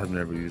spell I've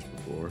never used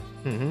before.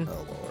 Mm-hmm.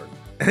 Oh, Lord.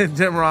 And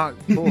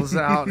Demarok pulls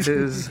out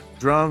his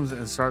drums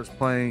and starts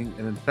playing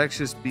an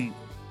infectious beat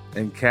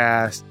and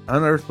cast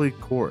Unearthly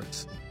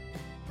Chorus.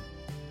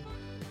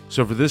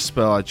 So for this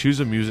spell, I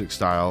choose a music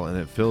style, and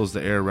it fills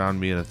the air around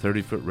me in a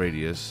 30-foot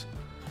radius.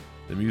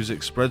 The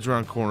music spreads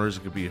around corners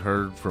and can be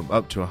heard from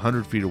up to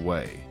 100 feet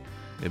away.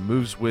 It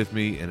moves with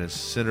me and is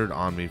centered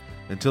on me.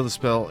 Until the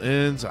spell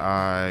ends,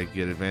 I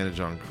get advantage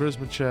on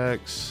charisma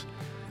checks,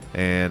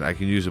 and I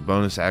can use a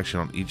bonus action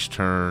on each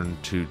turn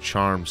to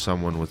charm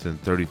someone within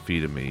 30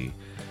 feet of me.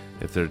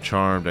 If they're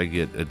charmed, I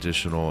get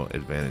additional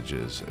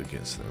advantages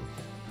against them.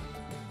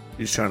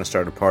 You're just trying to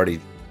start a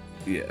party.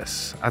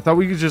 Yes. I thought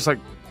we could just,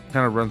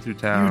 kind of run through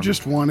town. You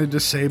just wanted to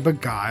say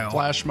beguile.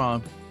 Flash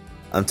mob.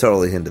 I'm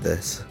totally into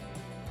this.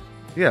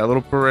 Yeah, a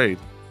little parade.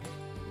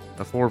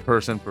 A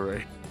 4-person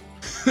parade.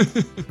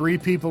 3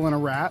 people and a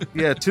rat.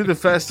 Yeah, to the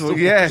festival,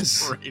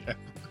 yes.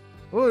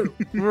 we're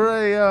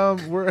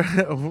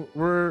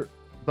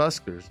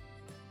buskers.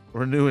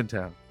 We're new in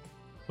town.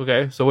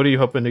 Okay, so what are you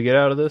hoping to get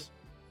out of this?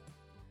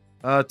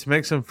 To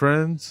make some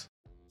friends.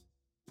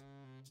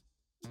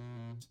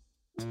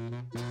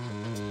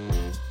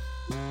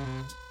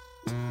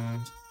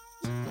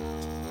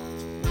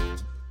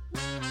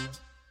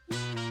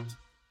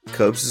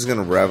 Copes is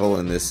gonna revel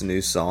in this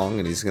new song,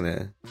 and he's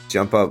gonna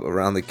jump up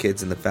around the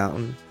kids in the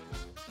fountain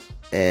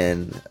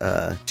and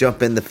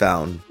jump in the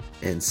fountain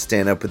and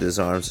stand up with his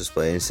arms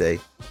displayed and say,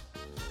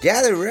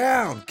 gather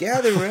round,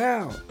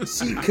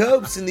 see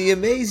Copes and the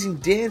amazing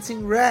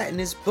dancing rat in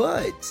his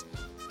butt.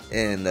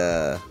 And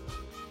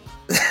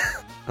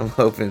I'm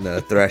hoping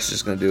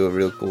Thrasher's gonna do a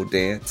real cool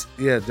dance.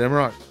 Yeah,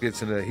 Demrock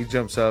gets into. He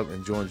jumps up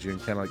and joins you and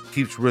kind of like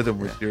keeps rhythm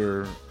with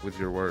your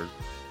words.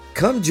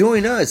 Come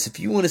join us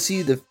if you want to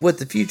see what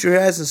the future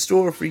has in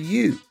store for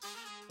you.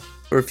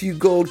 For a few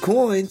gold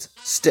coins,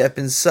 step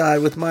inside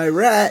with my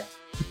rat,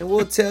 and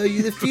we'll tell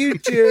you the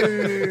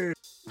future.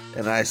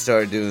 And I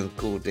started doing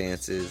cool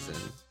dances, and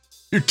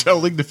You're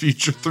telling the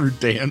future through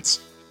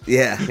dance.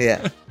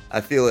 yeah,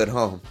 I feel at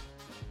home.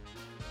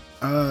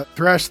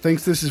 Thrash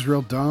thinks this is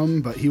real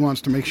dumb, but he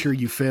wants to make sure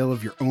you fail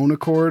of your own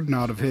accord,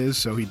 not of his,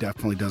 so he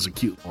definitely does a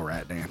cute little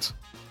rat dance.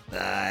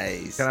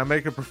 Nice. Can I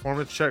make a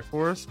performance check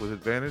for us with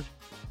advantage?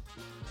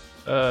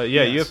 Yeah,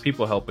 Yes. you have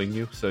people helping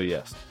you, so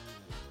yes.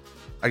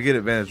 I get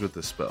advantage with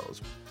the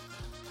spells.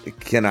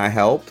 Can I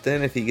help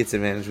then if he gets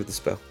advantage with the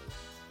spell?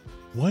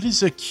 What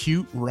is a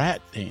cute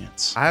rat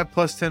dance? I have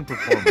plus 10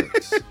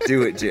 performance.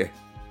 Do it, Jer.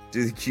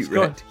 Do the cute Just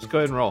go, rat. just go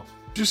ahead and roll.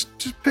 Just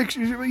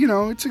picture,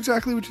 it's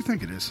exactly what you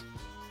think it is.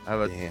 I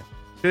have a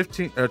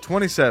Damn.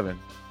 27.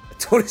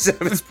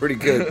 27 is pretty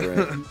good,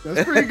 Brent.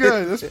 That's pretty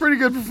good. That's pretty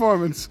good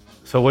performance.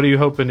 So what are you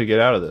hoping to get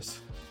out of this?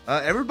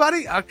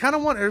 Everybody, I kind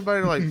of want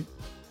everybody to like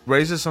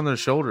raise us on their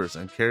shoulders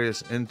and carry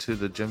us into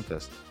the gym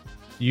festival.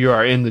 You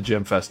are in the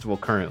gym festival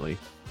currently.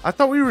 I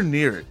thought we were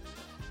near it.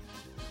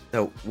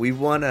 No, we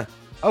want to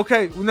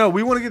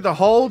get the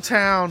whole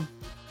town.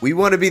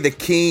 be the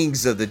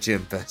kings of the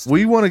gym fest.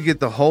 We want to get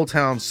the whole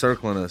town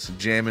circling us and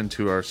jamming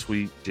to our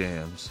sweet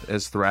jams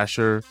as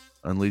Thrasher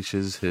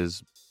unleashes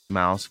his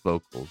mouse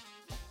vocals.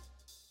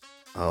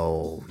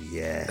 Oh,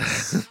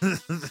 yes.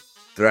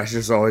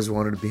 Thrasher's always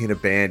wanted to be in a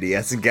band. He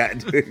hasn't gotten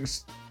to.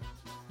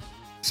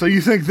 So you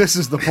think this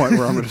is the point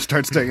where I'm going to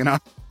start singing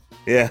up?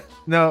 Yeah.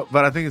 No,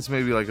 but I think it's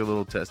maybe like a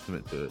little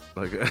testament to it.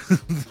 Like,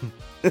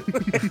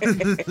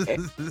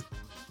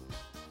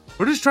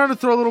 we're just trying to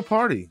throw a little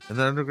party in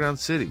the underground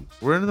city.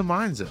 We're into the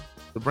mind zone,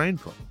 the brain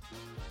plane,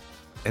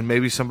 and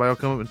maybe somebody will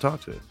come up and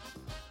talk to it,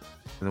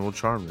 and then we'll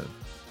charm them.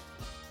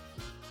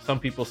 Some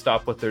people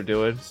stop what they're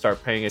doing,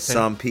 start paying attention.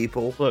 Some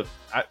people. Look,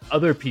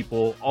 other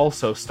people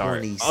also start.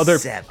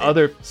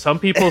 27. Some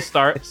people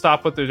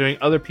stop what they're doing.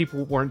 Other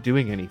people weren't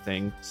doing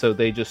anything, so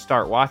they just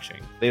start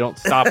watching. They don't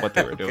stop what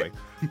they were doing.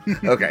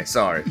 Okay,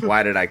 sorry.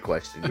 Why did I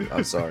question you?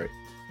 I'm sorry.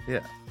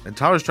 Yeah, and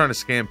Tyler's trying to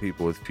scam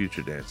people with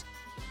future dance.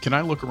 Can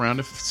I look around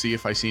to see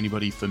if I see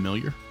anybody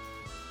familiar?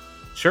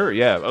 Sure,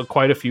 yeah.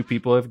 Quite a few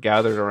people have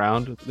gathered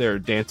around. They're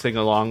dancing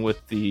along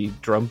with the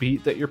drum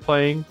beat that you're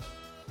playing,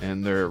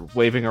 and they're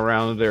waving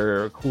around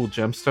their cool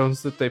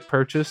gemstones that they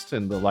purchased,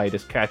 and the light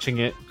is catching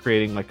it,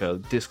 creating like a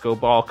disco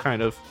ball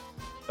kind of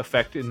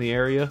effect in the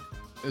area.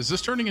 Is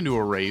this turning into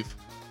a rave?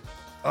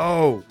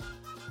 Oh,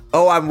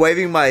 I'm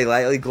waving my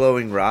lightly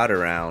glowing rod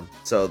around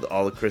so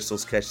all the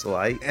crystals catch the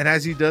light. And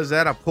as he does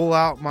that, I pull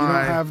out You don't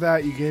my. have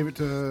that. You gave it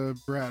to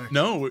Braddock.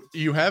 No,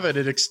 you have it.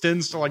 It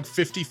extends to like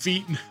 50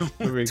 feet.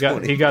 He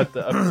got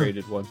the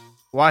upgraded one.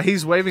 While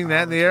he's waving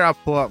that in the air, I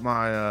pull out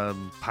my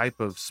pipe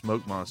of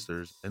smoke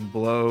monsters and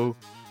blow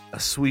a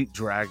sweet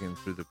dragon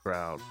through the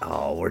crowd.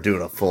 Oh, we're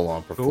doing a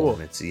full-on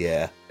performance.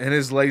 Yeah. And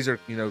his laser,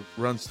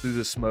 runs through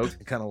the smoke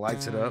and kind of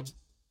lights it up.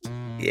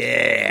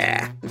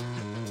 Yeah.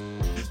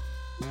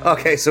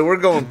 Okay, so we're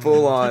going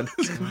full on.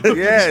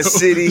 Yeah,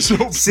 city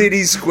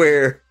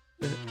square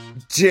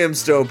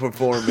gemstone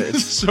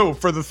performance. So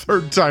for the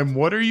third time,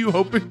 what are you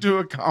hoping to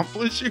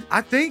accomplish?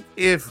 I think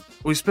if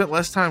we spent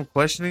less time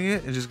questioning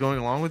it and just going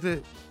along with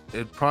it,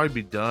 it'd probably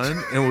be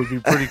done and would be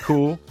pretty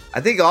cool.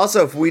 I think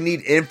also if we need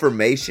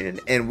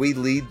information and we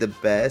lead the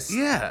best.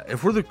 Yeah,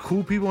 if we're the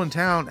cool people in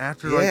town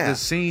after like the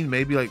scene,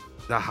 maybe like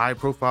the high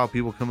profile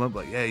people come up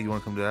like, hey, you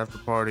want to come to the after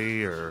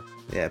party? Or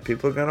yeah,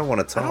 people are gonna want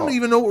to talk. I don't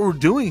even know what we're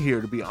doing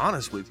here, to be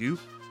honest with you.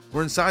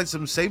 We're inside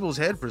some Sable's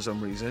head for some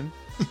reason,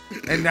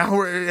 and now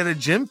we're at a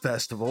gym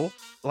festival.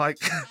 Like,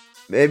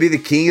 maybe the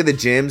king of the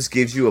gyms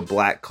gives you a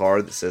black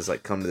card that says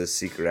like, "Come to this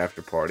secret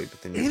after party,"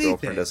 but then your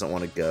girlfriend doesn't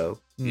want to go.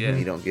 Yeah, and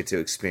you don't get to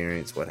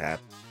experience what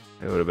happened.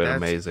 It would have been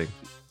amazing.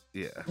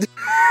 Yeah,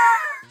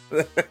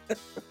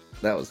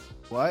 that was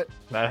what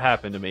that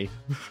happened to me.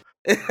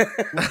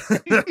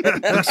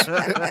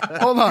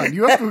 Hold on,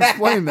 you have to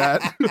explain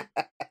that.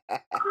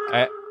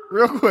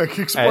 Real quick,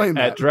 explain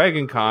that. At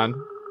Dragon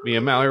Con, me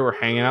and Mallory were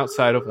hanging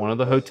outside of one of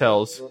the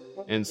hotels,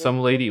 and some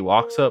lady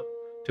walks up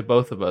to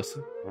both of us.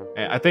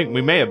 And I think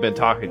we may have been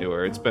talking to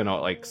her. It's been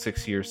like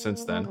 6 years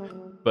since then.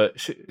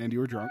 But and you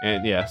were drunk.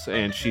 And yes,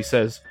 and she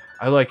says,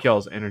 I like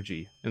y'all's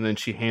energy. And then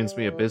she hands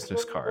me a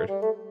business card.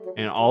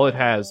 And all it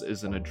has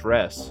is an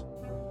address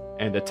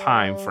and a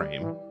time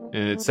frame.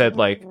 And it said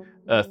like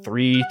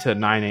 3 to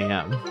 9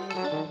 a.m.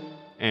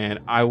 And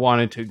I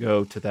wanted to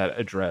go to that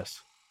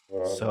address.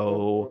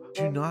 So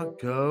Did you not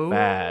go?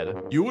 bad.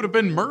 You would have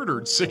been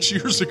murdered 6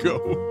 years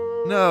ago.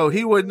 No,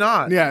 he would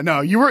not. Yeah,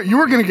 no, you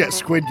were gonna get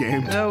Squid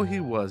Game. No,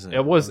 he wasn't.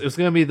 It was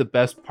gonna be the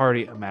best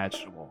party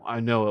imaginable. I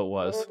know it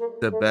was.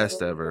 The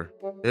best ever.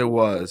 It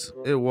was.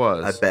 It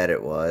was. I bet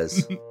it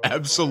was.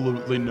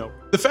 Absolutely no.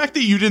 The fact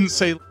that you didn't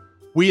say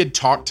we had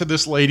talked to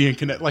this lady and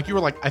connect, like you were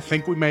like, I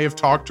think we may have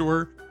talked to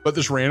her, but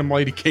this random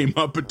lady came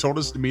up and told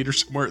us to meet her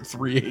somewhere at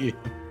 3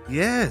 a.m.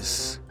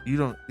 Yes. You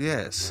don't.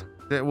 Yes.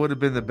 That would have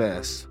been the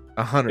best.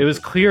 100. It was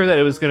clear that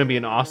it was gonna be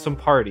an awesome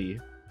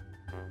party.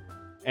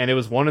 And it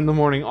was 1 a.m.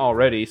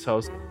 already, so I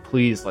was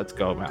please let's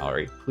go,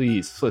 Mallory.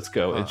 Please, let's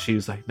go. And she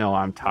was like, no,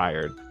 I'm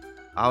tired.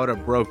 I would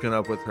have broken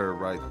up with her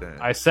right then.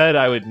 I said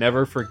I would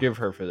never forgive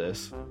her for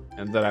this,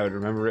 and that I would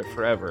remember it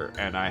forever,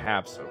 and I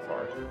have so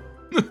far.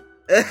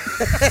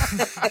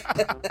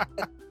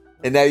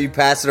 And now you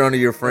pass it on to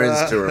your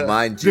friends to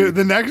remind you. Dude,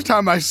 the next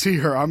time I see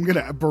her, I'm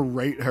gonna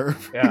berate her.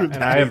 Yeah, and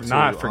I have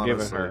not too, forgiven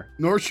honestly. her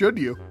Nor should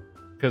you.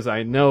 because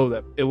I know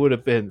that it would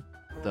have been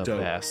the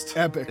Dope. best.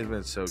 Epic. It'd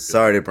been so good.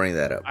 Sorry to bring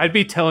that up. I'd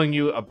be telling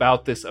you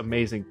about this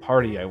amazing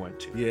party I went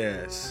to.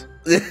 Yes.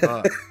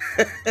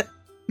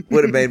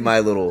 Would have made my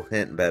little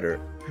hint better.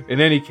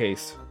 In any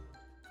case,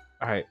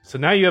 all right. So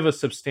now you have a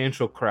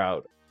substantial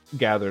crowd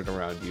gathered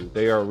around you.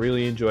 They are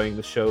really enjoying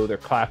the show. They're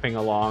clapping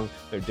along.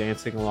 They're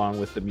dancing along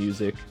with the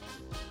music.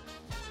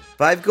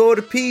 5 gold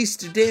apiece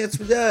to dance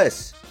with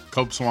us.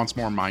 Copes wants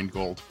more mind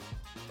gold.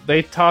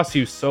 They toss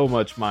you so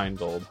much mind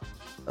gold.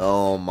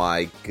 Oh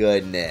my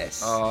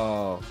goodness.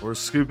 Oh, we're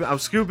scooping. I'm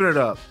scooping it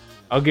up.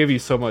 I'll give you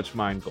so much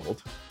mind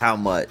gold. How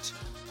much?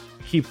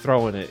 Keep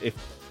throwing it. If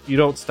you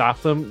don't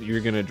stop them, you're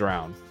gonna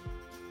drown.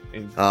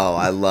 And- Oh,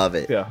 I love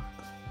it. yeah.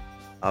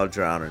 I'll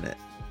drown in it.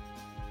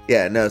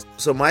 Yeah, no.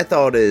 So my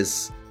thought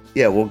is,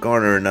 yeah, we'll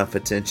garner enough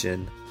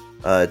attention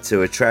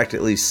to attract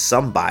at least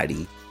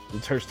somebody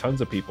There's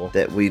tons of people.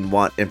 that we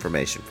want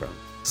information from.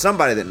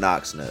 Somebody that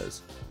Knox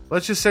knows.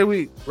 Let's just say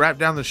we wrap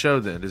down the show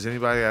then. Does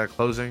anybody got a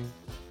closing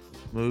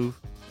move?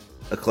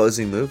 A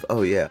closing move?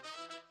 Oh, yeah.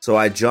 So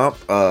I jump,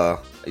 I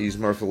use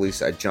Murph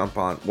Release, I jump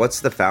on.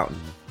 What's the fountain,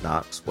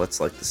 Knox? What's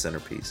like the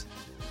centerpiece?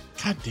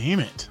 God damn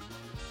it.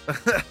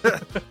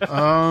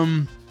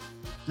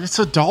 It's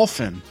a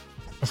dolphin,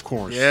 of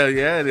course. Yeah,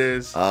 it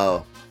is.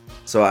 Oh.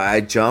 So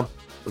I jump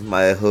with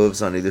my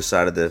hooves on either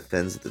side of the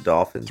fins of the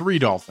dolphin. 3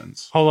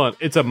 dolphins. Hold on.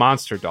 It's a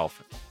monster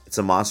dolphin. It's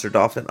a monster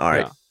dolphin? All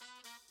right. Yeah.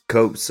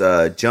 Copes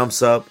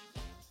jumps up,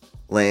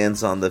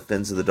 lands on the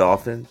fins of the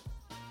dolphin,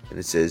 and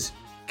it says,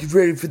 "Get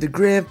ready for the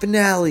grand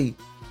finale,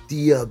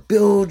 the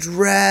bilge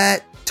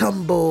rat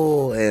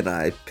tumble." And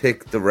I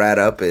pick the rat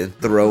up and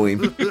throw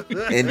him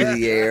into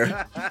the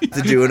air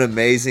to do an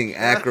amazing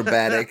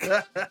acrobatic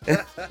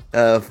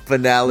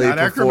finale. Not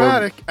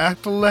acrobatic,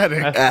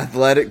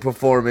 athletic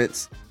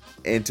performance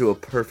into a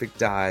perfect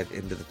dive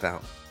into the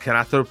fountain. Can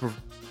I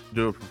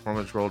do a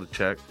performance roll to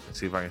check and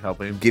see if I can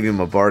help him? Give him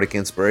a bardic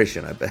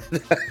inspiration, I bet.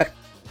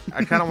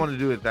 I kind of want to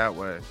do it that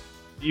way.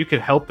 You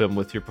could help him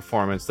with your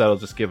performance. That'll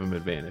just give him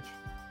advantage.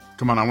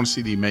 Come on, I want to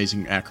see the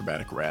amazing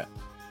acrobatic rat.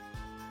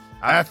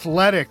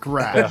 Athletic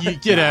rat. You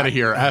get out of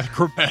here,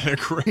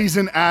 acrobatic rat. He's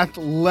an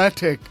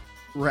athletic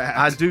rat.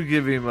 I do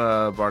give him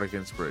a bardic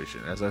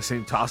inspiration. As I see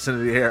him toss into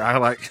the air, I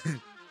like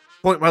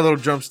point my little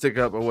drumstick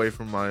up away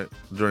from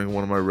during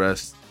one of my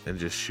rests and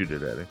just shoot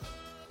it at him.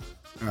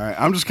 All right,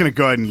 I'm just gonna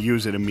go ahead and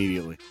use it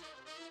immediately.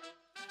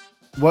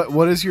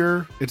 What is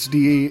your? It's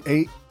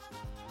D8.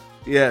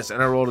 Yes,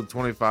 and I rolled a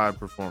 25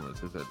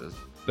 performance. If that does.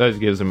 That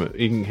gives him.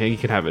 He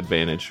can have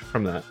advantage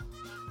from that.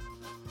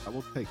 I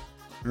will take.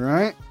 All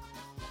right.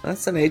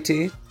 That's an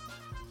 18.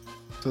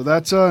 So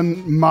that's a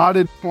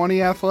modded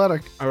 20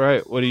 athletic. All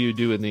right. What do you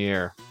do in the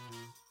air?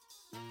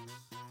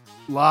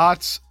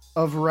 Lots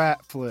of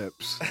rat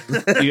flips.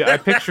 I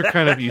picture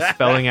kind of you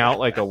spelling out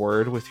like a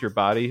word with your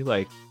body,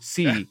 like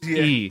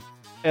C-E-L,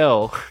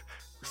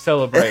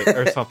 celebrate,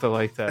 or something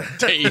like that.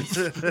 Dave.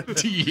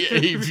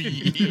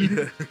 D-A-V-E.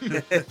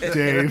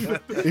 Dave.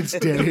 It's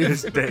Dave.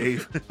 It's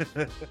Dave.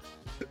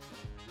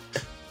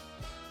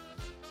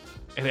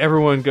 And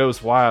everyone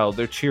goes wild.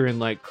 They're cheering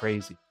like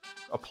crazy.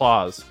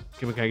 Applause.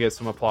 Can I get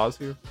some applause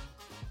here?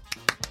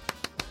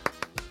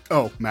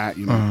 Oh, Matt,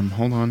 you know.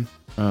 Hold on.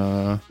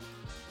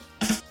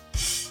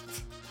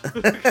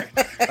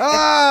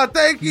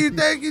 Thank you.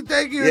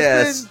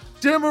 Yes. It's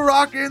been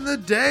Dimmerock and the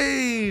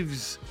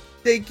Daves.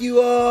 Thank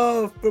you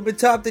all from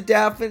atop the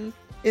dolphin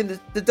in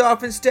the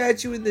dolphin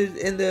statue in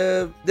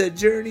the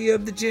journey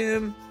of the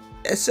gym.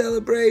 A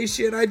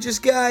celebration. I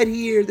just got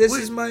here. This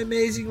is my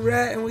amazing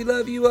rat, and we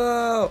love you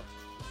all.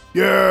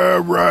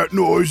 Yeah, rat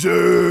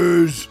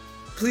noises.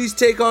 Please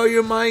take all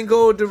your mind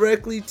gold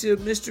directly to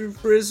Mr.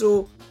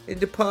 Frizzle and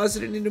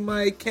deposit it into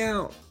my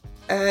account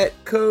at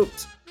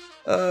Copes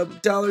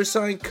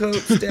 $sign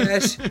Coke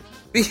dash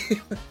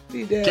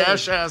me dash.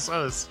 Cash ass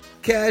us.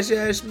 Cash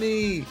ash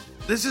me.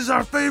 This is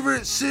our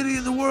favorite city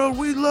in the world.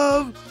 We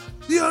love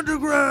the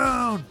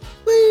underground.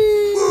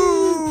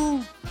 Woo!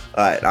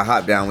 Alright, I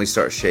hop down, we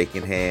start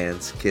shaking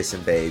hands,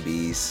 kissing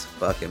babies,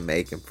 fucking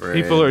making friends.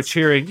 People are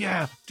cheering.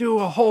 Yeah, do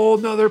a whole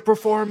nother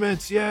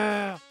performance.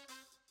 Yeah.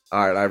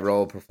 Alright, I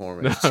roll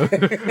performance.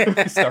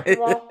 Start-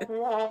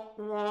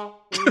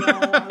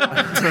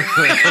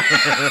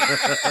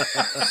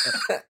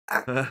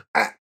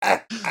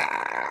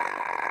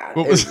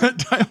 What was that,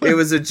 Tyler? It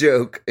was a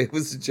joke. It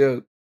was a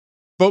joke.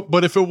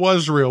 But if it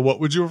was real, what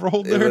would you have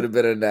rolled It would there? have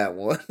been a nat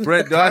one.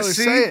 Brett, do I Tyler,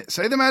 see? say it.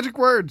 Say the magic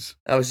words.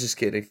 I was just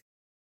kidding.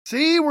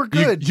 See, we're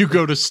good. You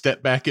go to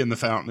step back in the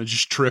fountain and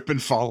just trip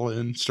and fall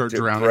in, start To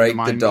drowning. break in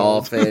the mind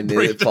gold. dolphin,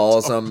 Break it the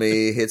falls dolphin. on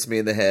me, hits me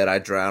in the head, I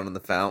drown in the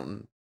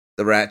fountain.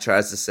 The rat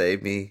tries to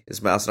save me.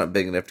 His mouth's not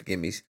big enough to give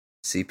me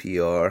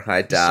CPR.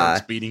 I He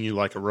starts die. beating you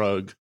like a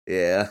rug.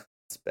 Yeah,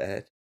 it's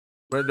bad.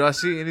 Brett, do I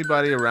see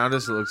anybody around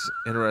us that looks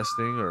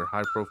interesting or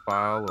high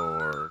profile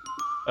or?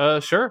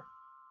 Sure.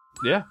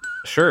 Yeah,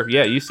 sure.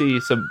 Yeah, you see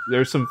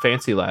there's some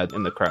fancy lad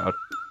in the crowd.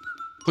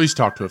 Please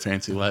talk to a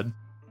fancy lad.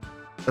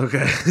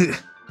 Okay.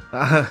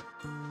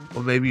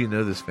 Well, maybe you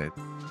know this fan.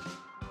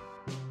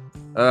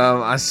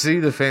 I see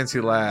the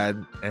fancy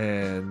lad,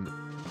 and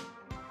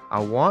I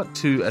want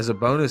to, as a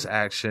bonus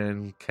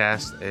action,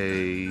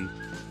 I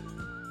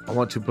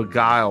want to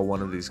beguile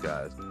one of these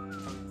guys.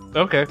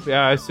 Okay,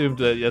 yeah, I assumed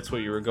that's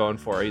what you were going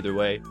for either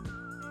way.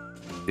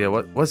 Yeah,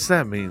 what's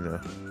that mean,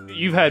 though?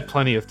 You've had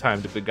plenty of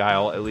time to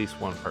beguile at least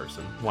one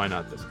person. Why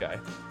not this guy?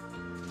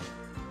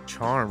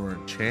 Charm or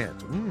enchant.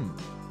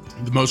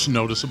 The most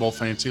noticeable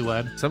fancy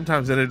lad.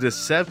 Sometimes in a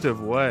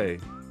deceptive way.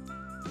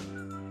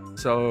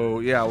 So,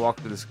 yeah, I walk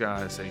to this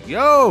guy and say,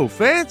 "Yo,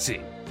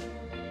 Fancy!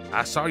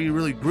 I saw you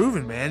really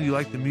grooving, man. You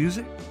like the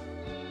music?"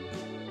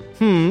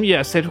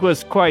 Yes, it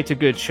was quite a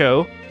good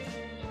show.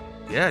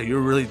 Yeah,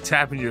 you're really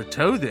tapping your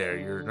toe there.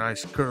 Your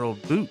nice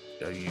curled boot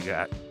you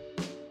got.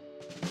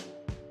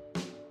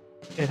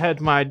 It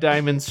had my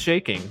diamonds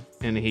shaking,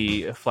 and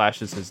he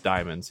flashes his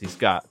diamonds. He's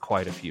got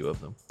quite a few of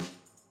them.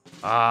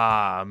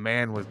 Ah,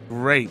 man with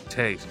great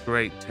taste.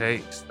 Great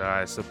taste.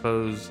 I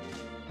suppose.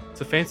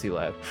 It's a fancy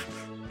lad.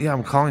 Yeah,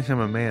 I'm calling him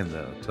a man,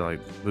 though, to,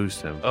 like,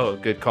 boost him. Oh,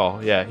 good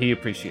call. Yeah, he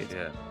appreciates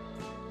it.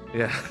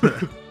 Yeah.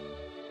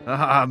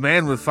 A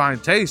man with fine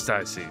taste,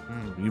 I see.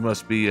 You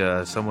must be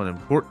someone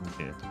important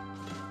here.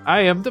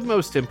 I am the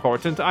most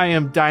important. I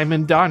am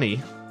Diamond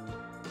Donnie.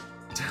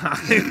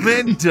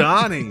 Diamond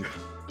Donnie.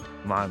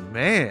 My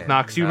man.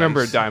 Knox, you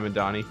remember Diamond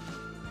Donnie.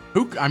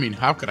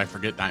 How could I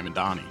forget Diamond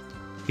Donnie?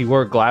 He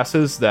wore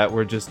glasses that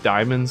were just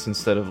diamonds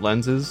instead of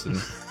lenses,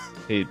 and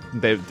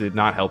they did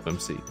not help him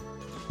see.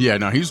 Yeah,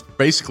 no, he's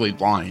basically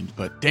blind,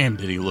 but damn,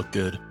 did he look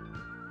good.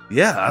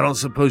 Yeah, I don't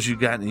suppose you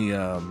got any,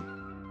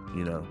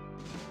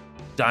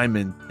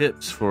 diamond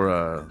tips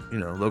for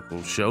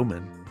local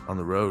showman on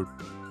the road.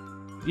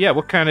 Yeah,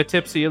 what kind of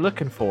tips are you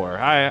looking for?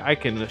 I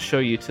can show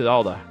you to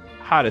all the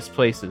hottest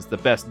places, the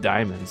best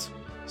diamonds,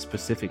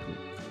 specifically.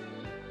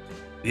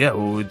 Yeah,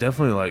 well, we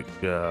definitely like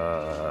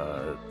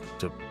to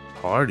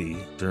party.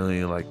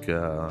 Generally, like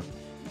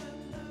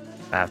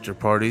after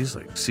parties,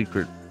 like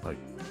secret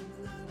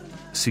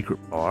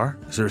bar.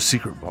 Is there a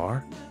secret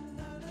bar?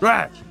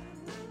 Rat.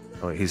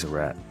 Oh wait, he's a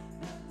rat,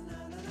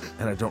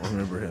 and I don't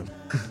remember him.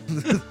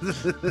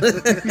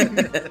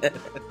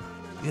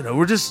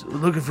 We're just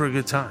looking for a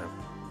good time.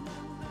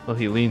 Well,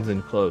 he leans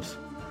in close.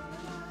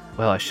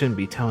 Well, I shouldn't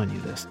be telling you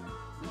this.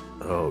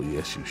 Oh,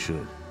 yes, you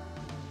should.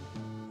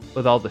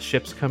 With all the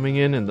ships coming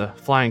in and the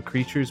flying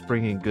creatures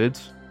bringing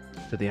goods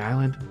to the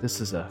island,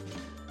 this is a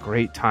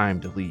great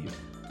time to leave.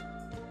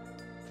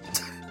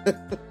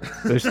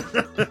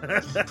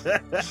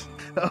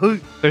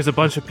 There's a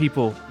bunch of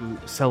people who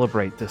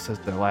celebrate this as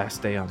their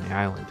last day on the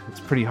island. It's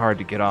pretty hard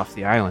to get off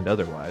the island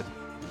otherwise.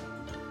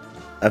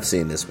 I've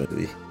seen this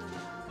movie.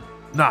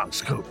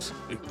 Knox, Copes,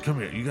 come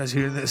here. You guys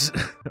hearing this?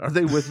 Are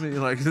they with me?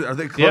 Like, are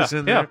they close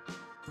in there?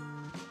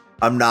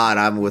 I'm not.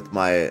 I'm with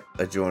my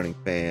adjoining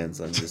fans.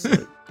 I'm just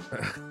like,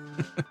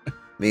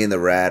 me and the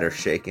rat are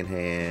shaking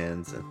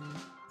hands. And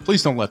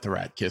Please don't let the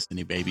rat kiss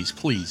any babies,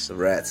 please. the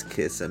rat's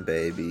kissing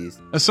babies.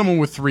 As someone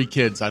with 3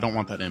 kids, I don't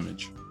want that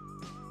image.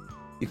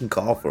 You can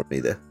call for me,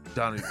 though.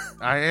 Donnie,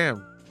 I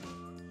am.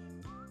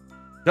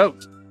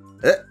 Copes,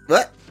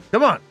 What?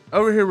 come on.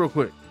 Over here real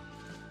quick.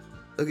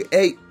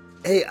 Okay,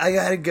 hey, I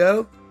gotta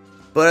go,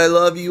 but I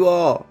love you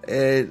all,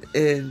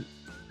 and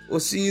we'll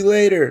see you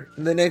later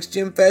in the next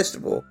gym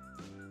festival.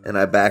 And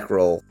I back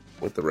roll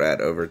with the rat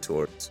over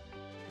towards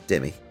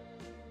Demi.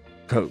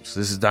 Copes,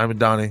 this is Diamond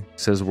Donnie.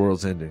 Says the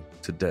world's ending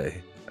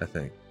today, I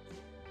think.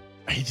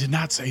 He did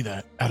not say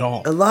that at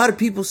all. A lot of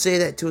people say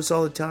that to us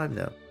all the time,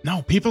 though.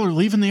 No, people are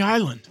leaving the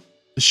island.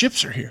 The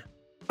ships are here.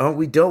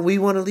 Don't we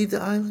want to leave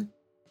the island?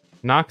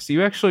 Knox,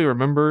 you actually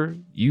remember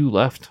you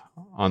left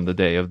on the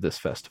day of this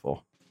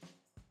festival.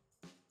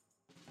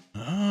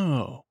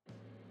 Oh.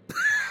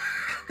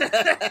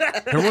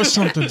 There was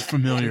something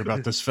familiar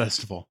about this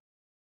festival.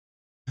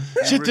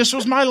 Shit, this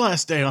was my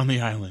last day on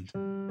the island.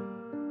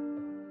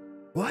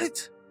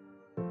 What?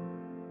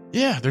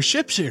 Yeah, there's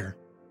ships here.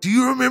 Do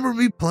you remember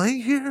me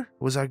playing here?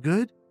 Was I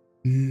good?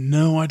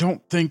 No, I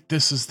don't think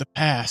this is the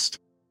past.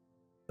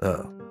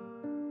 Oh.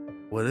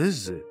 What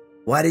is it?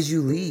 Why did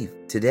you leave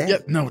today? Yeah,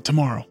 no,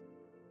 tomorrow.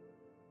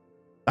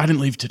 I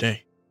didn't leave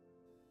today.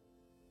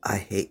 I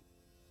hate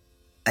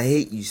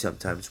you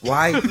sometimes.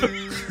 Why?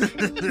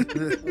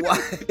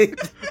 Why?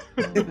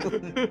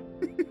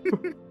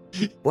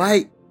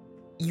 Why?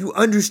 You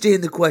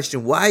understand the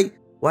question. Why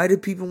do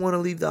people want to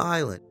leave the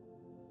island?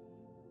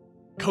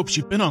 Copes,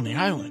 you've been on the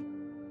island.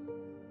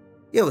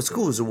 Yeah, it was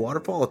cool. It was a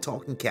waterfall, a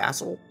talking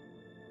castle.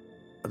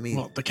 I mean,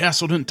 Well, the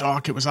castle didn't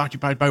talk. It was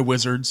occupied by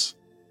wizards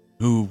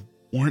who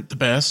weren't the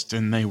best,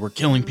 and they were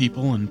killing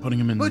people and putting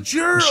them in But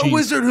you're machines. a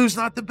wizard who's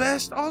not the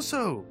best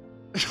also.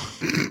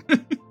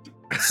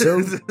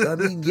 so I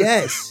mean,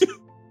 yes.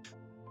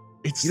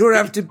 It's, You don't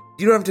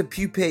have to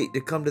pupate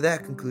to come to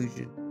that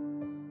conclusion.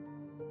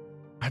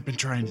 I've been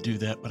trying to do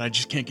that, but I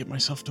just can't get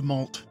myself to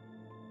molt.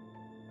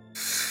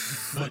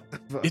 But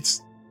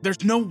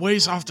there's no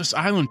ways off this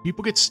island.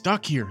 People get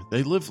stuck here.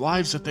 They live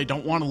lives that they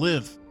don't want to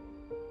live.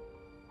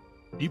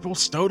 People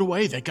stowed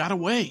away. They got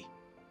away.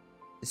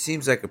 It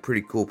seems like a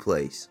pretty cool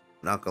place.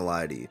 Not gonna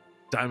lie to you.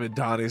 Diamond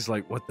Donnie's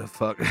like, what the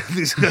fuck are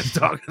these guys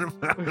talking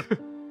about?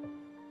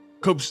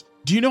 Copes,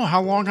 do you know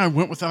how long I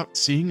went without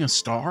seeing a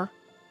star?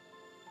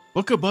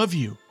 Look above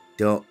you.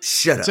 Don't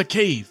shut It's up. a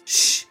cave.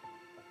 Shh.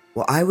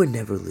 Well, I would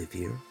never live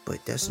here,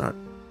 but that's not.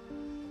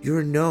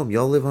 You're a gnome.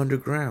 Y'all live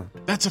underground.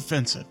 That's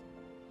offensive.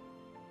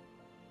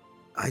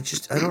 I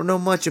don't know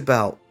much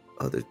about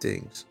other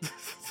things.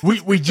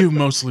 We do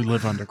mostly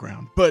live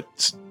underground, but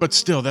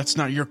still, that's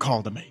not your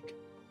call to make.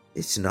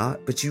 It's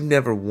not, but you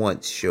never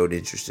once showed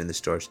interest in the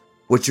stars.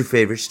 What's your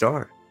favorite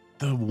star?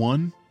 The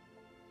one?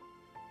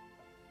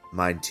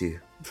 Mine too.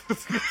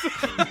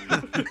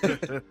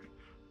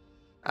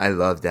 I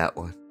love that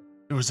one.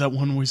 It was that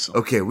one we saw.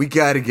 Okay, we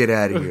gotta get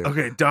out of here.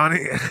 Okay,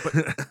 Donnie.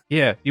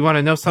 Yeah, you want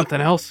to know something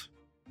else?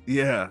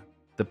 Yeah.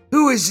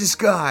 Who is this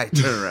guy?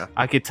 Turn around.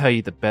 I could tell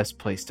you the best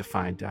place to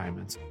find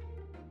diamonds.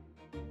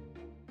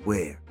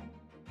 Where?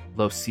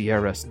 Los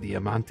Sierras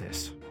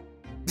Diamantes.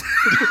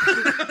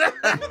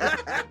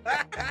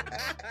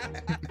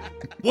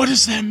 What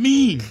does that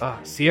mean?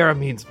 Sierra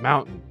means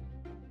mountain.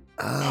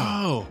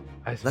 Oh,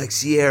 Oh, like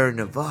Sierra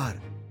Nevada.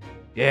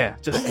 Yeah,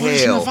 just what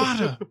is Hell.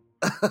 Nevada?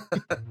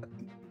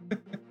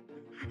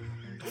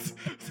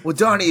 Well,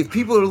 Donnie, if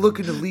people are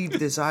looking to leave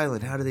this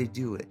island, how do they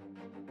do it?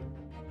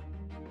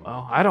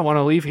 Well, I don't want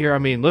to leave here. I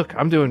mean, look,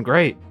 I'm doing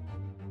great.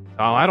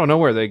 Oh, I don't know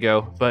where they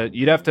go, but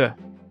you'd have to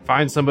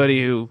find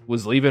somebody who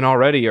was leaving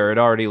already or had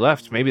already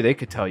left. Maybe they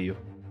could tell you.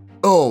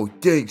 Oh,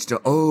 thanks.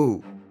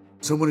 Oh,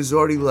 someone has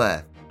already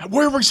left.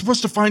 Where are we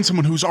supposed to find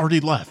someone who's already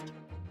left?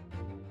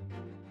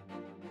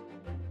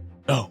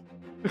 Oh.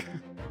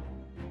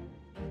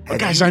 But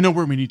guys, I know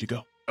where we need to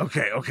go.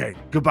 Okay.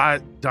 Goodbye,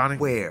 Donnie.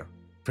 Where?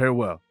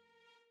 Farewell.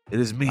 It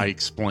is me, I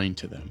explained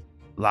to them.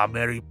 La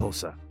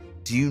Mariposa.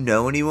 Do you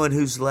know anyone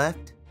who's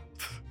left?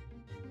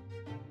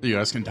 Are you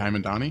asking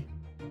Diamond Donnie?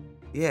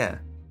 Yeah.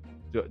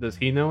 Does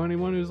he know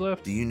anyone who's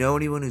left? Do you know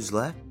anyone who's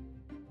left?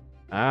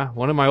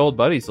 One of my old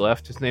buddies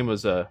left. His name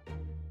was, I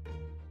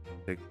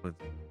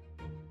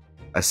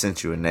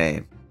sent you a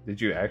name.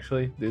 Did you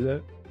actually do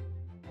that?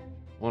 I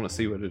want to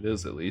see what it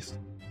is at least.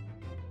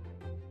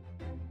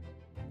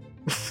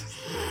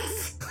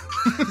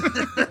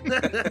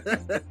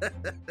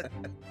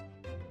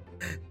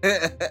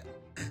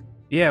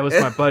 Yeah, it was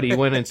my buddy. He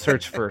went and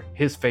searched for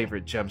his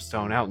favorite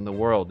gemstone out in the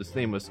world. His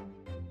name was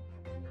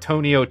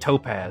Tonio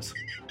Topaz.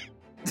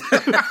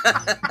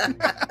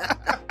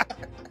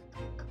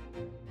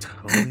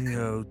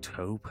 Tonio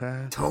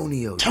Topaz?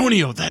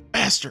 Tonio, that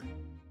bastard.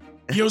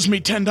 He owes me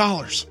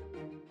 $10.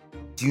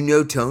 Do you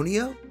know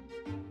Tonio?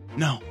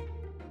 No.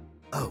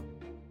 Oh,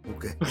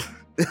 okay.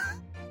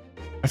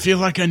 I feel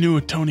like I knew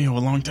a Tonio a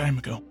long time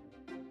ago.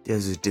 That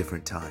was a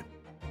different time.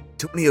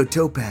 Tonio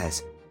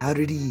Topaz, where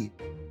did he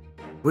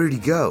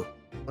go?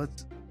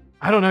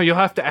 I don't know. You'll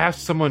have to ask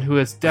someone who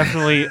has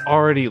definitely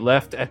already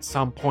left at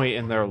some point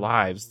in their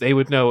lives. They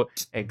would know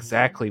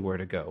exactly where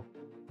to go.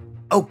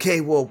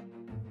 Okay, well,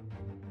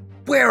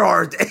 where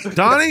are they?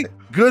 Donnie,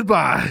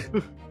 goodbye.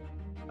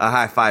 I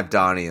high five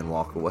Donnie and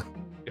walk away.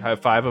 You high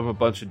five him, a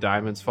bunch of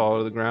diamonds fall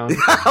to the ground.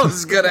 I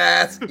was gonna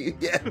ask you,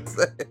 yes.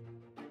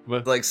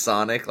 Like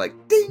Sonic, like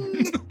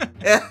ding.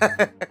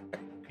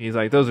 He's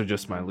like, those are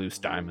just my loose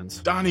diamonds.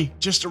 Donnie,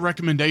 just a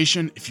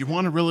recommendation. If you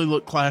want to really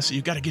look classy,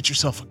 you got to get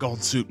yourself a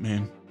gold suit,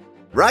 man.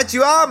 Right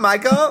you are,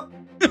 Michael.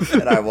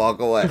 And I walk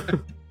away.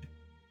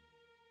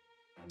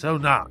 So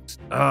Knox,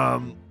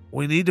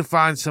 we need to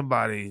find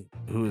somebody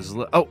who is.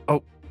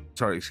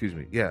 Sorry, excuse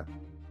me. Yeah,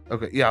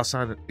 okay. Yeah, I'll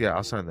sign it. Yeah,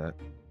 I'll sign that.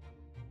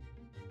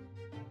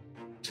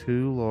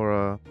 To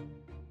Laura,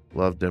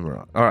 love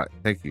Demeron. All right,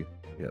 thank you.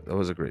 Yeah, that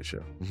was a great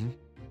show. Mm-hmm.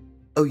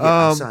 Oh yeah,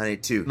 I'll sign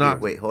it too. Knox.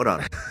 Here, wait, hold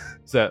on.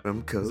 Is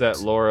that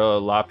Laura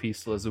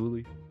Lapis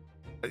Lazuli?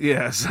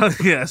 Yeah,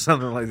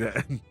 something like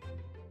that.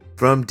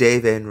 From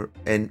Dave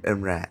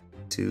and Rat.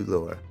 to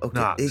Laura. Okay,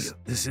 Knox,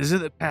 this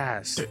isn't the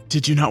past.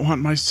 Did you not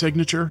want my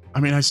signature? I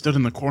mean, I stood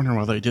in the corner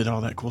while they did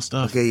all that cool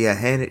stuff. Okay, yeah,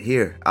 hand it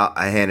here.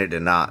 I hand it to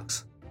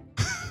Knox.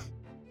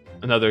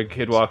 Another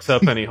kid walks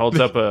up and he holds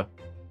up a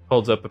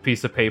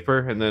piece of paper,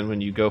 and then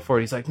when you go for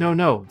it, he's like,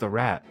 no, the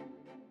rat.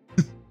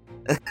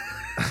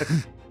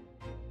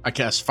 I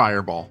cast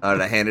Fireball. All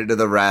right, I hand it to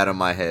the rat on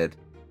my head.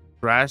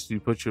 Thrash, do you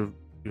put your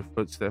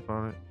footstep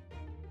on it?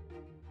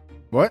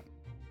 What?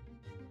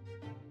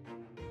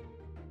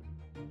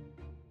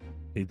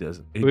 He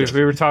doesn't. We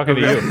were talking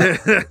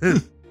to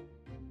you.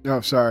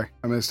 Oh, sorry.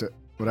 I missed it.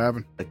 What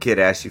happened? A kid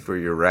asked you for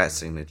your rat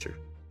signature.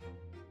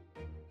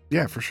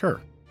 Yeah, for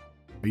sure.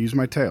 I use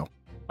my tail.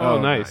 Oh,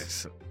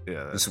 nice.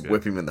 Yeah, that's Just good.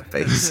 whip him in the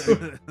face.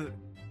 The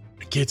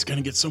kid's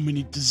gonna get so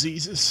many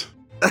diseases.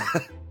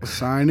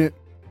 Sign it.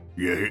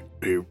 Yeah,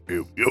 here,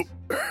 yep.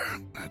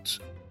 That's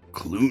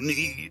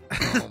Clooney.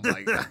 Oh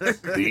my god.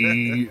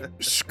 The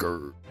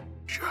Scourge.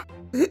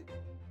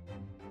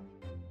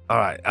 All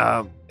right.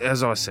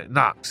 As I was saying,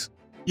 Knox.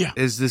 Yeah.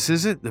 This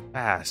isn't the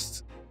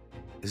past?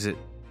 Is it?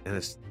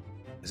 Is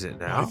it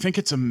now? I think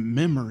it's a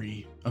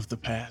memory of the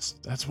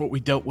past. That's what we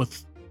dealt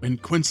with in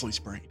Quinsley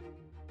Spring.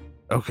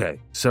 Okay.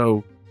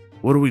 So,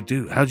 what do we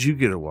do? How'd you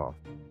get off?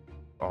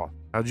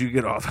 How'd you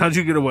get off? How'd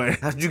you get away?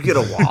 How'd you get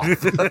a walk?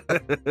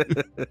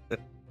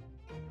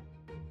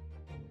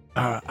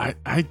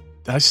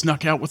 I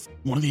snuck out with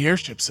one of the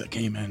airships that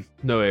came in.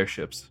 No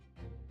airships.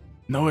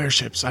 No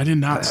airships. I did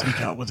not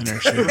sneak out with an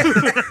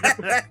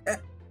airship.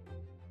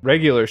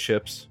 Regular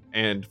ships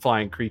and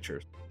flying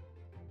creatures.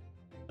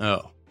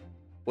 Oh.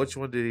 Which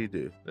one did he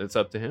do? It's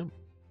up to him.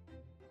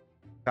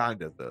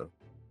 Kind of, though.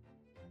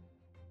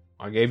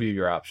 I gave you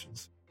your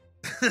options.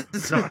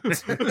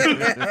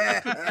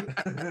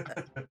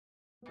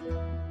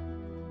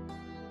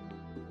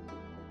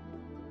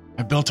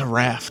 I built a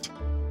raft.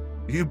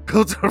 You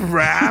built a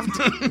raft?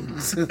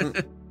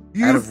 Out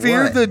You of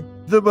fear what?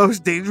 the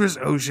most dangerous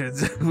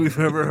oceans we've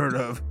ever heard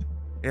of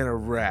in a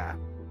raft.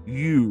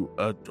 You,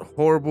 a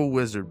horrible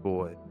wizard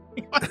boy.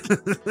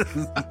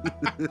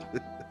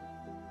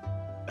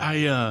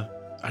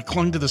 I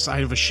clung to the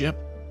side of a ship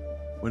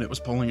when it was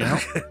pulling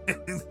out.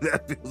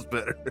 That feels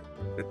better.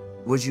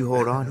 What'd you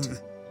hold on to?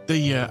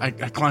 I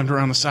climbed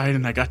around the side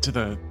and I got to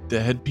the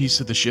headpiece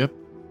of the ship,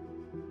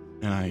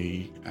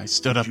 and I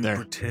stood up you there.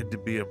 Pretend to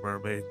be a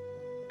mermaid.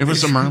 It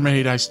was a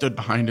mermaid. I stood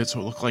behind it, so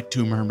it looked like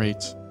two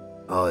mermaids.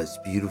 Oh, it's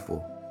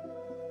beautiful.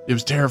 It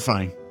was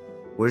terrifying.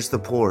 Where's the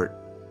port?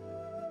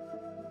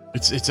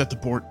 It's at the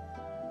port.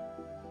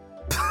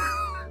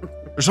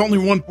 There's only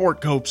one port,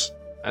 Copes.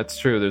 That's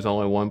true. There's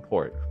only one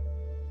port.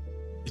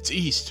 It's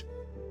east.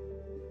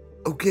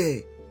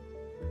 Okay.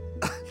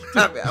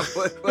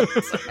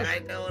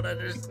 I don't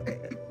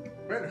understand.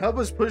 Brent, help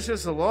us push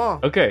this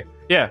along. Okay,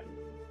 yeah.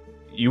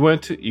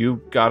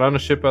 You got on a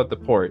ship at the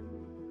port.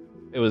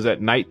 It was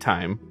at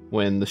nighttime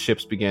when the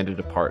ships began to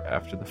depart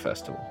after the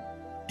festival.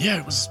 Yeah,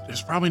 it was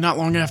probably not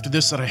long after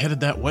this that I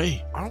headed that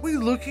way. Aren't we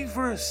looking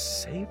for a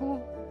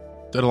sable?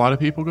 Did a lot of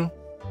people go?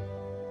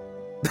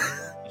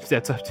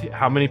 That's up to you.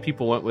 How many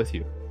people went with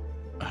you?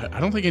 I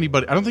don't think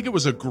it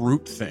was a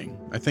group thing.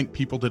 I think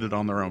people did it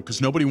on their own because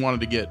nobody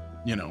wanted to get,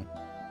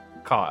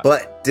 Caught.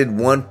 But did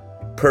one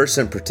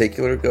person in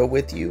particular go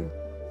with you?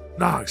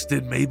 Knox,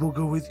 did Mabel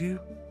go with you?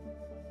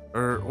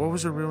 Or what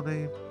was her real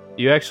name?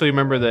 You actually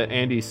remember that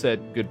Andy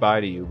said goodbye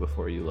to you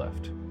before you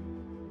left.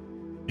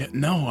 Yeah,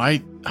 no,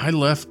 I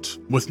left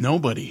with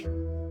nobody.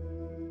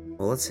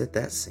 Well, let's hit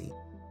that scene.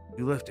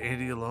 You left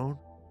Andy alone?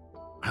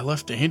 I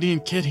left Andy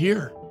and Kid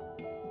here.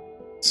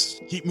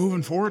 Let's keep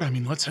moving forward. I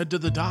mean, let's head to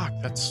the dock.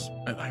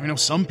 I know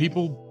some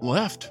people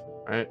left.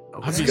 All right.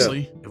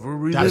 Obviously. If we're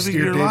reliving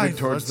steer your David life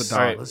towards let's- the dock.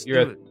 All right, Let's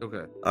you're do it.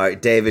 Okay. All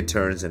right, David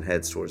turns and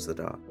heads towards the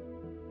dock.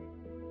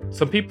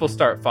 Some people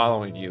start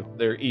following you.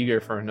 They're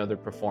eager for another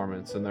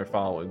performance, and they're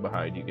following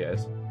behind you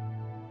guys.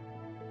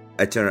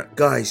 I turn around.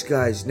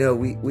 Guys, no,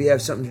 we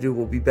have something to do.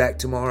 We'll be back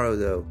tomorrow,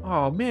 though.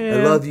 Oh,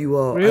 man. I love you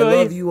all. Really?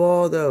 I love you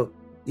all, though.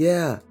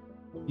 Yeah.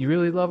 You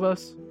really love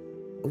us?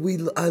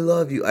 I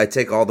love you. I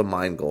take all the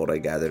mind gold I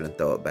gathered and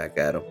throw it back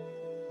at him.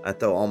 I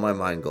throw all my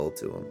mind gold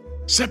to him.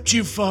 Except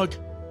you, Fug.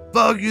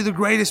 Bug, you're the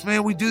greatest,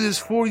 man. We do this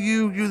for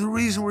you. You're the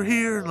reason we're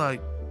here.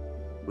 And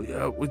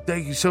we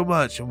thank you so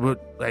much. And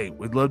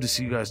we'd love to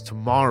see you guys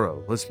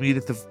tomorrow. Let's meet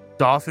at the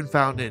Dolphin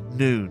Fountain at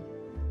noon.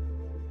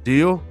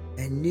 Deal?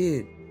 At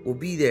noon. We'll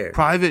be there.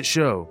 Private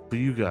show for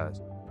you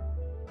guys.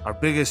 Our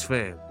biggest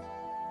fan.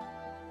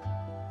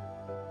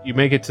 You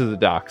make it to the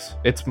docks.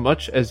 It's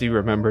much as you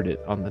remembered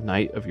it on the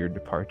night of your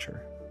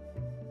departure.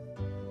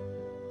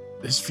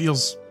 This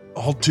feels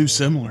all too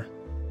similar.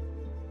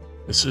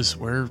 This is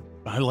where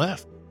I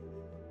left.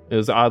 It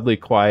was oddly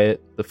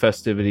quiet. The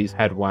festivities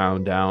had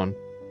wound down.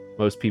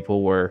 Most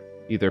people were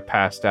either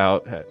passed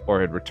out or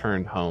had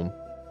returned home.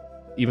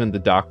 Even the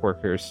dock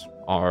workers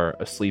are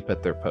asleep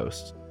at their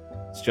posts.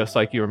 It's just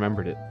like you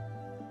remembered it.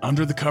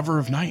 Under the cover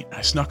of night,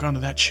 I snuck onto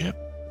that ship.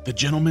 The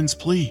gentleman's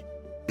plea.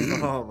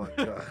 Oh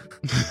my god.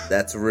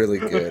 That's really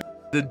good.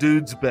 The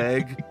dude's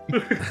bag.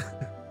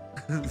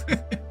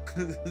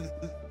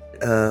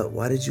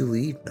 Why did you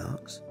leave,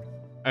 Nox?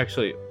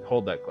 Actually,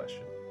 hold that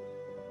question.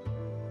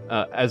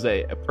 As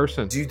a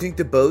person, Do you think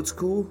the boat's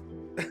cool?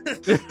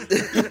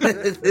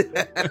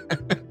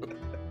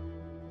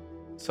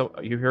 so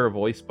you hear a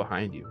voice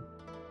behind you.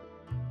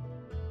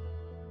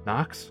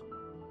 Nox?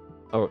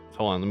 Oh,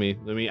 hold on. Let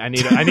me. I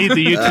need the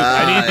YouTube.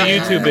 I need the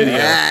YouTube video.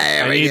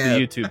 I need the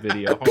YouTube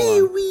video. Hold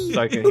on,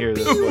 so I can hear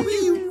this voice.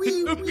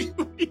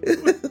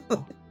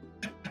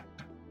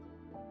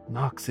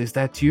 Nox, is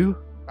that you?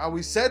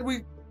 We said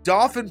we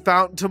dolphin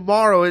fountain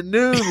tomorrow at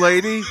noon,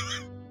 lady.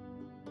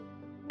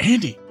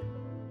 Andy,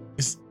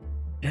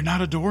 you're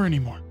not a door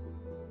anymore.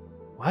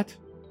 What?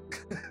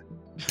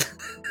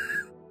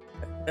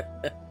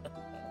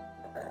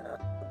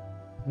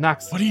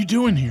 Nox, What are you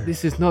doing here?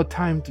 this is no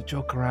time to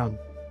joke around.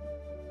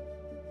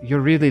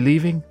 You're really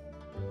leaving?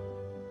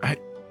 I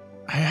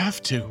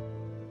have to.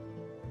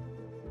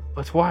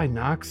 But why,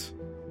 Nox?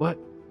 What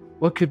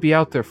could be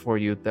out there for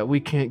you that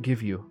we can't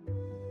give you?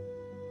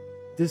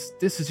 This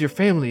is your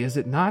family, is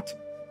it not?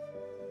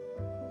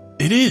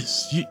 It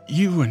is.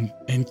 You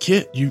and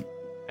Kit, you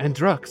And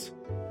Drux.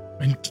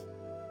 and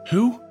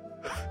who?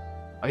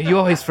 You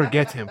always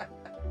forget him.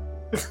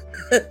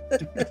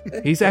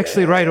 He's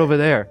actually right over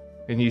there.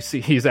 And you see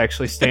he's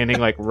actually standing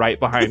like right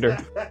behind her.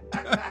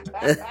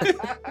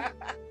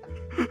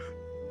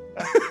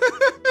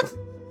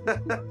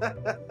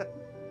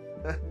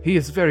 He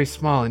is very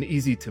small and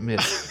easy to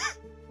miss.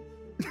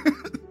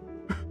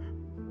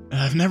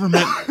 I've never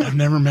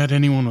met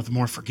anyone with a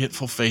more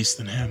forgetful face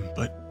than him,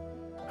 but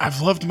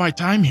I've loved my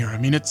time here. I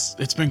mean, it's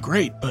been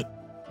great, but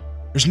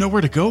there's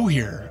nowhere to go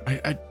here.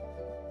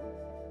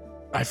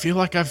 I feel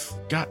like I've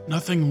got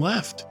nothing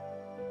left.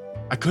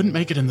 I couldn't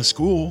make it in the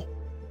school.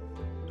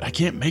 I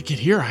can't make it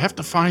here. I have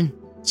to find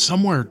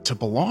somewhere to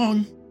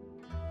belong.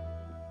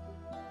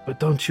 But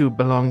don't you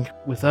belong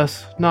with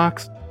us,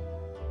 Nox?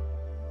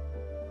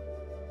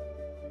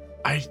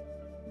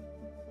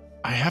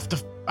 I have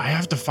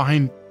to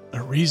find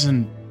a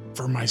reason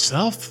for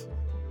myself.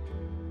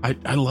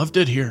 I loved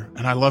it here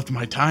and I loved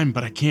my time,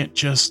 but I can't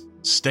just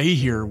stay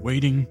here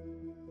waiting.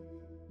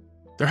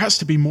 There has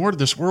to be more to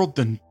this world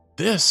than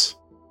this.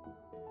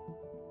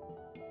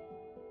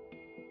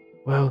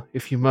 Well,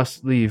 if you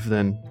must leave,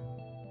 then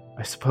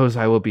I suppose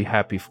I will be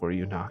happy for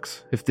you,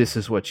 Nox, if this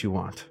is what you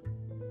want.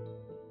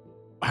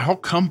 I'll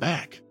come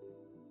back.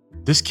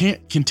 This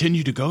can't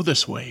continue to go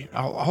this way.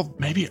 I'll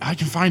maybe I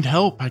can find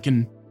help. I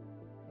can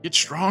get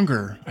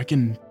stronger.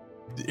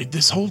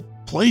 This whole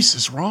place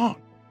is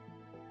wrong.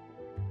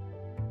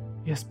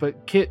 Yes,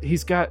 but Kit,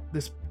 he's got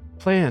this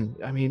plan.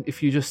 I mean,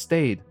 if you just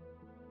stayed.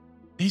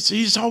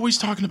 He's always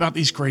talking about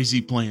these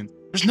crazy plans.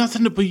 There's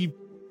nothing to be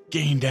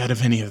gained out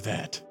of any of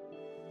that.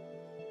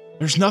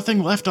 There's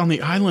nothing left on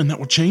the island that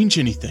will change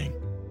anything.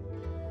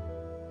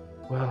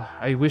 Well,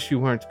 I wish you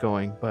weren't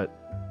going, but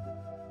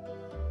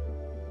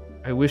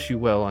I wish you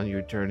well on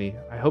your journey.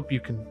 I hope you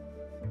can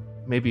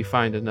maybe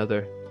find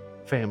another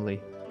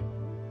family.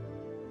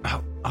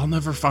 I'll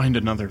never find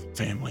another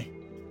family.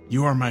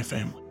 You are my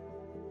family.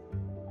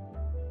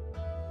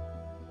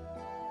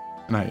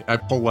 And I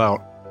pull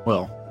out,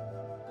 well,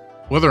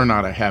 whether or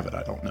not I have it,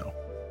 I don't know.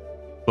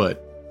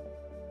 But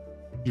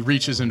he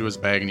reaches into his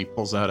bag and he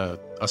pulls out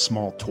a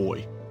small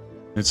toy.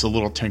 It's a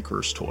little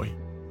Tinker's toy.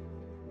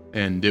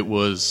 And it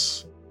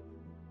was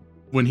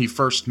when he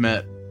first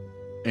met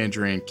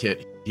Andrea and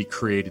Kit, he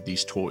created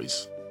these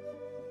toys.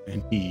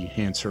 And he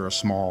hands her a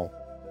small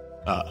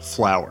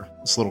flower,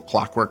 this little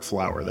clockwork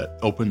flower that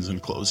opens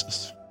and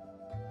closes.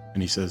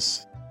 And he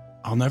says,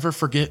 I'll never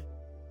forget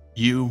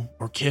you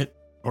or Kit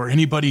or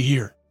anybody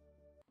here.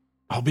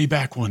 I'll be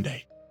back one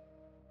day.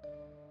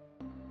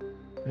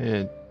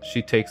 And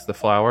she takes the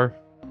flower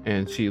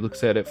and she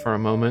looks at it for a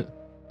moment,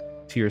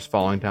 tears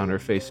falling down her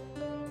face.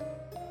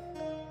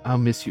 I'll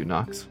miss you,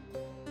 Nox.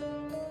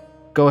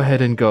 Go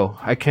ahead and go.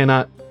 I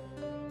cannot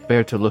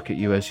bear to look at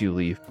you as you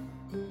leave.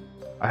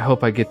 I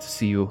hope I get to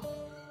see you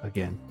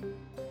again.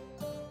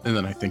 And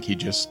then I think he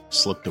just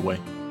slipped away.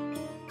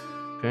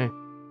 Okay.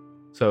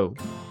 So,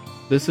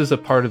 this is a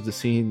part of the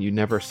scene you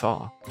never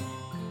saw.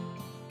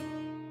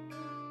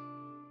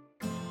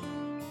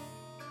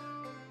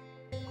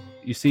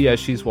 You see, as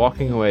she's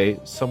walking away,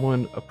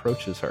 someone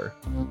approaches her.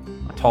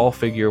 A tall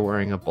figure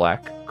wearing a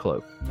black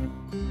cloak.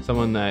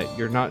 Someone that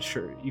you're not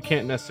sure, you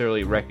can't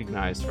necessarily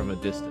recognize from a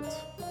distance.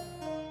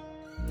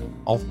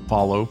 I'll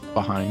follow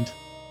behind.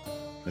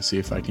 I see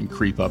if I can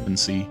creep up and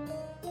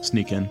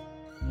sneak in.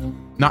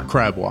 Not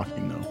crab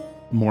walking, though.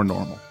 More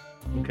normal.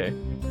 Okay.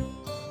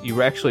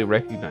 You actually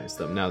recognize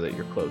them now that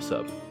you're close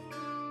up.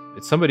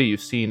 It's somebody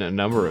you've seen a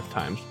number of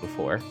times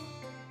before.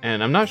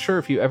 And I'm not sure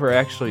if you ever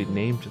actually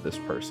named this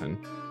person,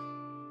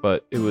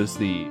 but it was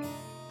the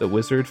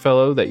wizard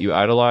fellow that you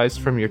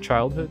idolized from your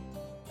childhood.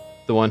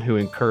 The one who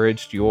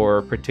encouraged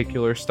your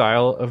particular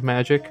style of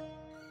magic.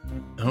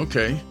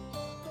 Okay.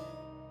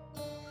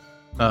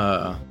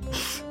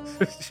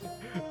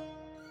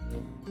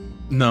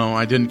 No,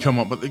 I didn't come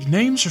up with the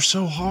names are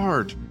so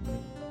hard.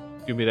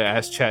 You want me to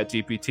ask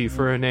ChatGPT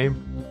for a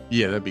name?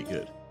 Yeah, that'd be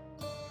good.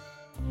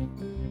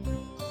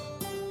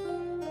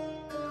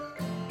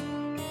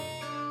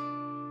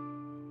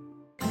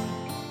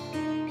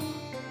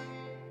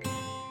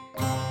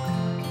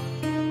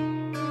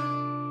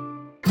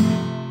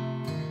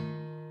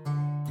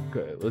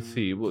 right, let's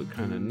see what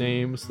kind of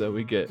names that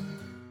we get.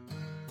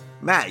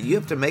 Matt, you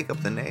have to make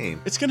up the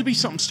name. It's going to be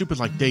something stupid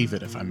like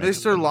David, if I may.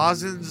 Mr.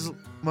 Lawson's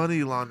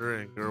money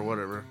laundering or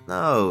whatever.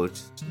 No,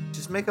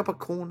 just make up a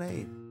cool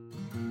name.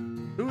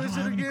 Who is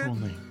it again? Cool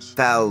names.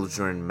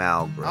 Faldrin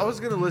Malbro. I was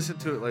gonna listen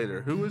to it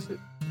later. Who is it?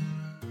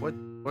 What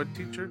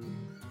teacher?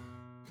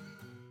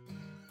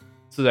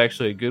 This is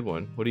actually a good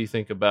one. What do you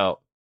think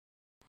about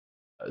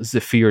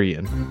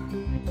Zephyrian?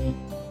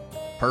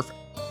 Perfect.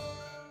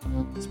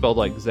 Spelled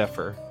like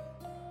Zephyr.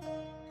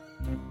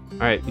 All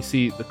right, you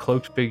see the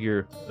cloaked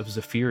figure of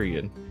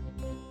Zephyrian.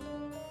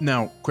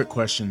 Now, quick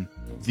question.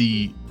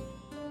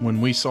 When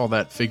we saw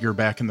that figure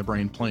back in the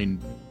brain plane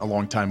a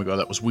long time ago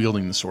that was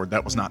wielding the sword,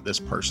 that was not this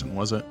person,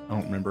 was it? I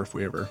don't remember if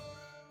we ever...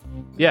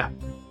 Yeah.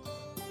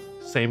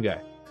 Same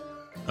guy.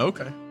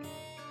 Okay.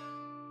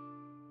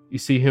 You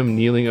see him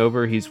kneeling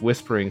over. He's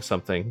whispering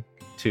something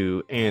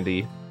to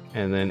Andy,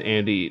 and then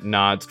Andy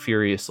nods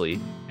furiously,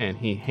 and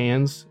he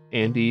hands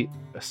Andy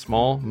a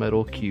small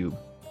metal cube.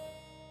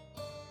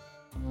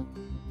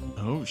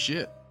 Oh,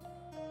 shit.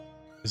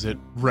 Is it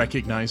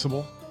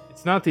recognizable?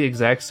 It's not the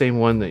exact same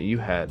one that you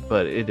had,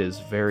 but it is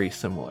very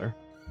similar.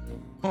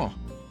 Huh.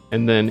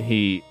 And then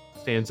he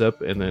stands up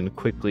and then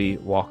quickly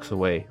walks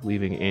away,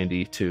 leaving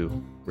Andy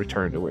to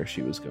return to where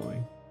she was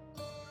going.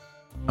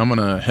 I'm going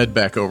to head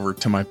back over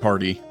to my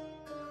party.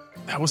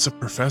 That was a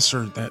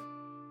professor that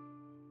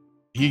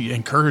he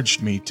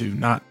encouraged me to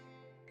not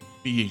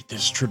be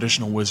this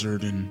traditional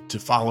wizard and to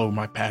follow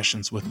my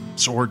passions with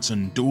swords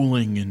and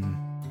dueling. And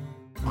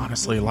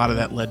honestly, a lot of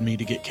that led me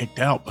to get kicked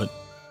out, but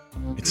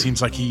it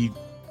seems like he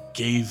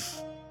gave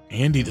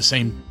Andy the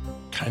same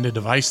kind of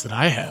device that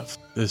I have,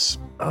 this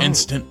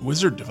instant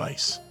wizard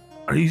device.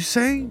 Are you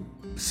saying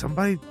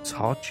somebody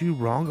taught you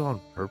wrong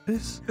on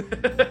purpose?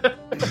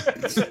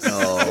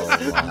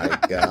 Oh my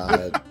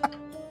god.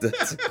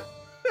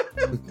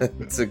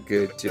 That's a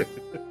good joke.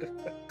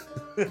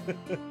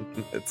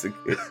 That's a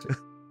good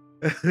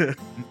joke.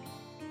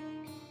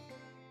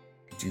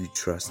 Do you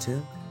trust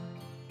him?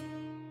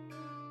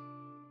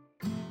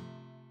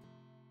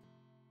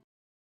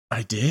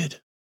 I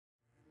did.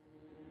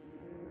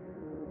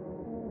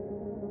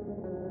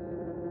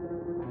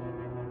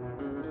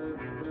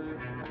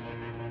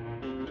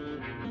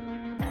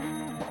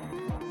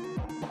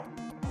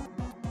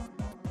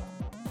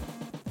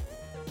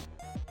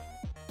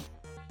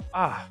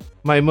 Ah,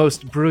 my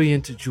most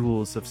brilliant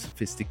jewels of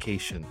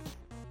sophistication.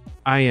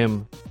 I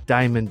am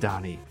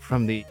Diamondani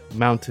from the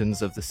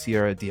mountains of the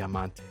Sierra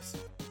Diamantes.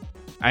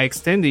 I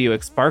extend to you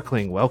a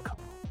sparkling welcome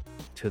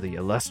to the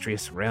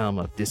illustrious realm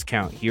of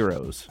discount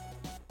heroes.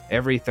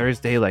 Every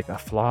Thursday, like a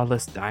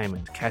flawless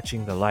diamond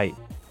catching the light,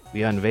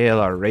 we unveil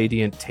our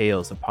radiant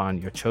tales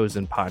upon your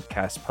chosen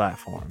podcast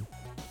platform.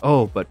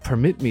 Oh, but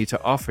permit me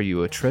to offer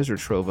you a treasure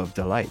trove of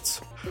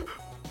delights.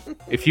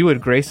 If you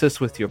would grace us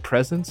with your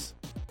presence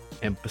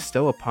and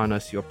bestow upon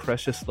us your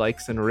precious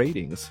likes and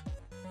ratings.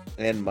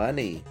 And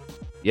money.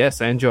 Yes,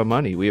 and your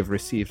money. We have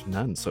received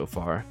none so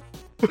far.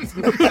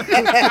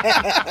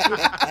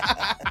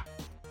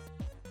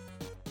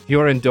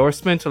 Your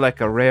endorsement, like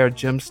a rare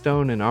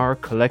gemstone in our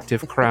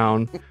collective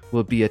crown,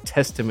 will be a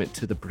testament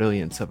to the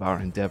brilliance of our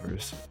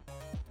endeavors.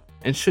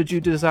 And should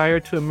you desire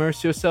to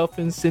immerse yourself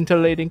in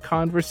scintillating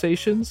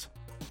conversations,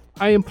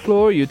 I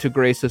implore you to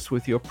grace us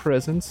with your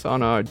presence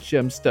on our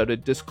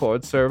gem-studded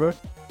Discord server.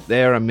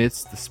 There,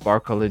 amidst the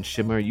sparkle and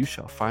shimmer, you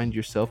shall find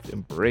yourself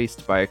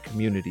embraced by a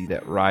community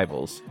that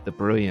rivals the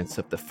brilliance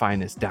of the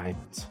finest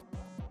diamonds.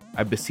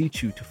 I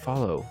beseech you to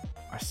follow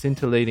our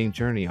scintillating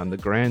journey on the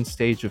grand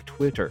stage of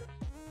Twitter,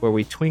 where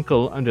we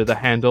twinkle under the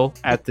handle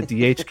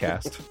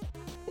 @the_DHcast.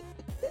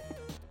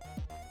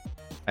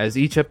 As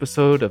each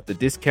episode of the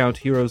Discount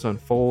Heroes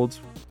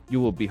unfolds, you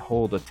will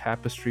behold a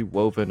tapestry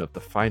woven of the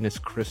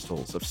finest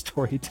crystals of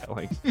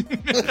storytelling.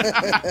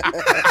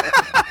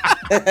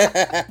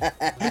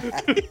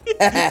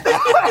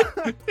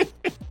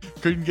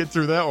 Couldn't get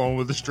through that one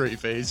with a straight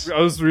face. I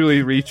was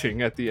really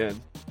reaching at the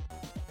end.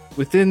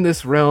 Within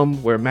this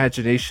realm where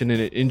imagination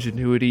and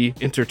ingenuity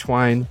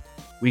intertwine,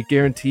 we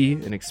guarantee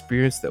an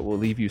experience that will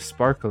leave you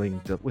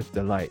sparkling with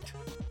delight,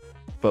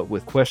 but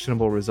with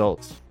questionable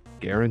results,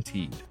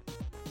 guaranteed.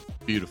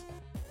 Beautiful.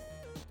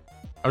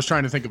 I was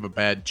trying to think of a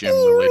bad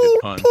gem-related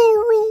pun.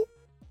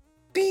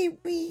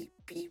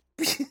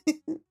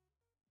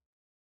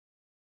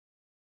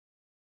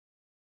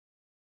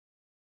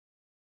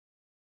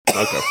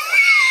 Okay.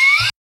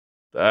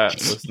 That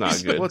was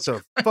not good. What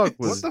the fuck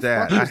was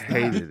that? I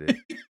hated it.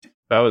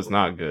 That was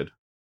not good.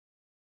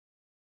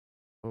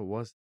 What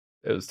was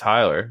it? It was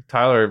Tyler.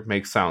 Tyler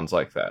makes sounds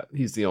like that.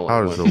 He's the only I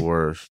one. was the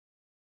worst.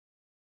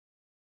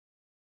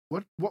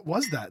 What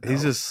was that?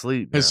 He's though?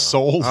 asleep. His now.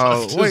 soul.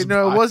 Oh left wait, his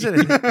no, body.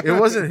 it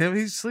wasn't him.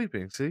 He's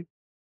sleeping. See,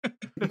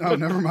 Oh,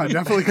 never mind.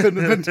 Definitely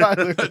couldn't have been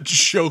Tyler. That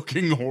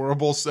choking,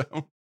 horrible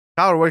sound.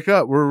 Tyler, wake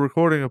up. We're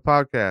recording a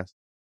podcast.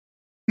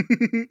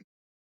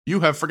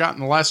 You have forgotten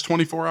the last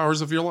 24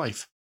 hours of your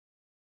life.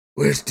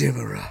 Where's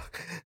Dimmerock?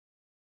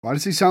 Why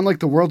does he sound like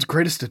the world's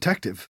greatest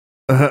detective?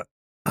 I'm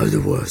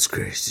the world's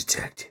greatest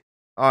detective.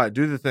 All right,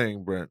 do the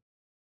thing, Brent.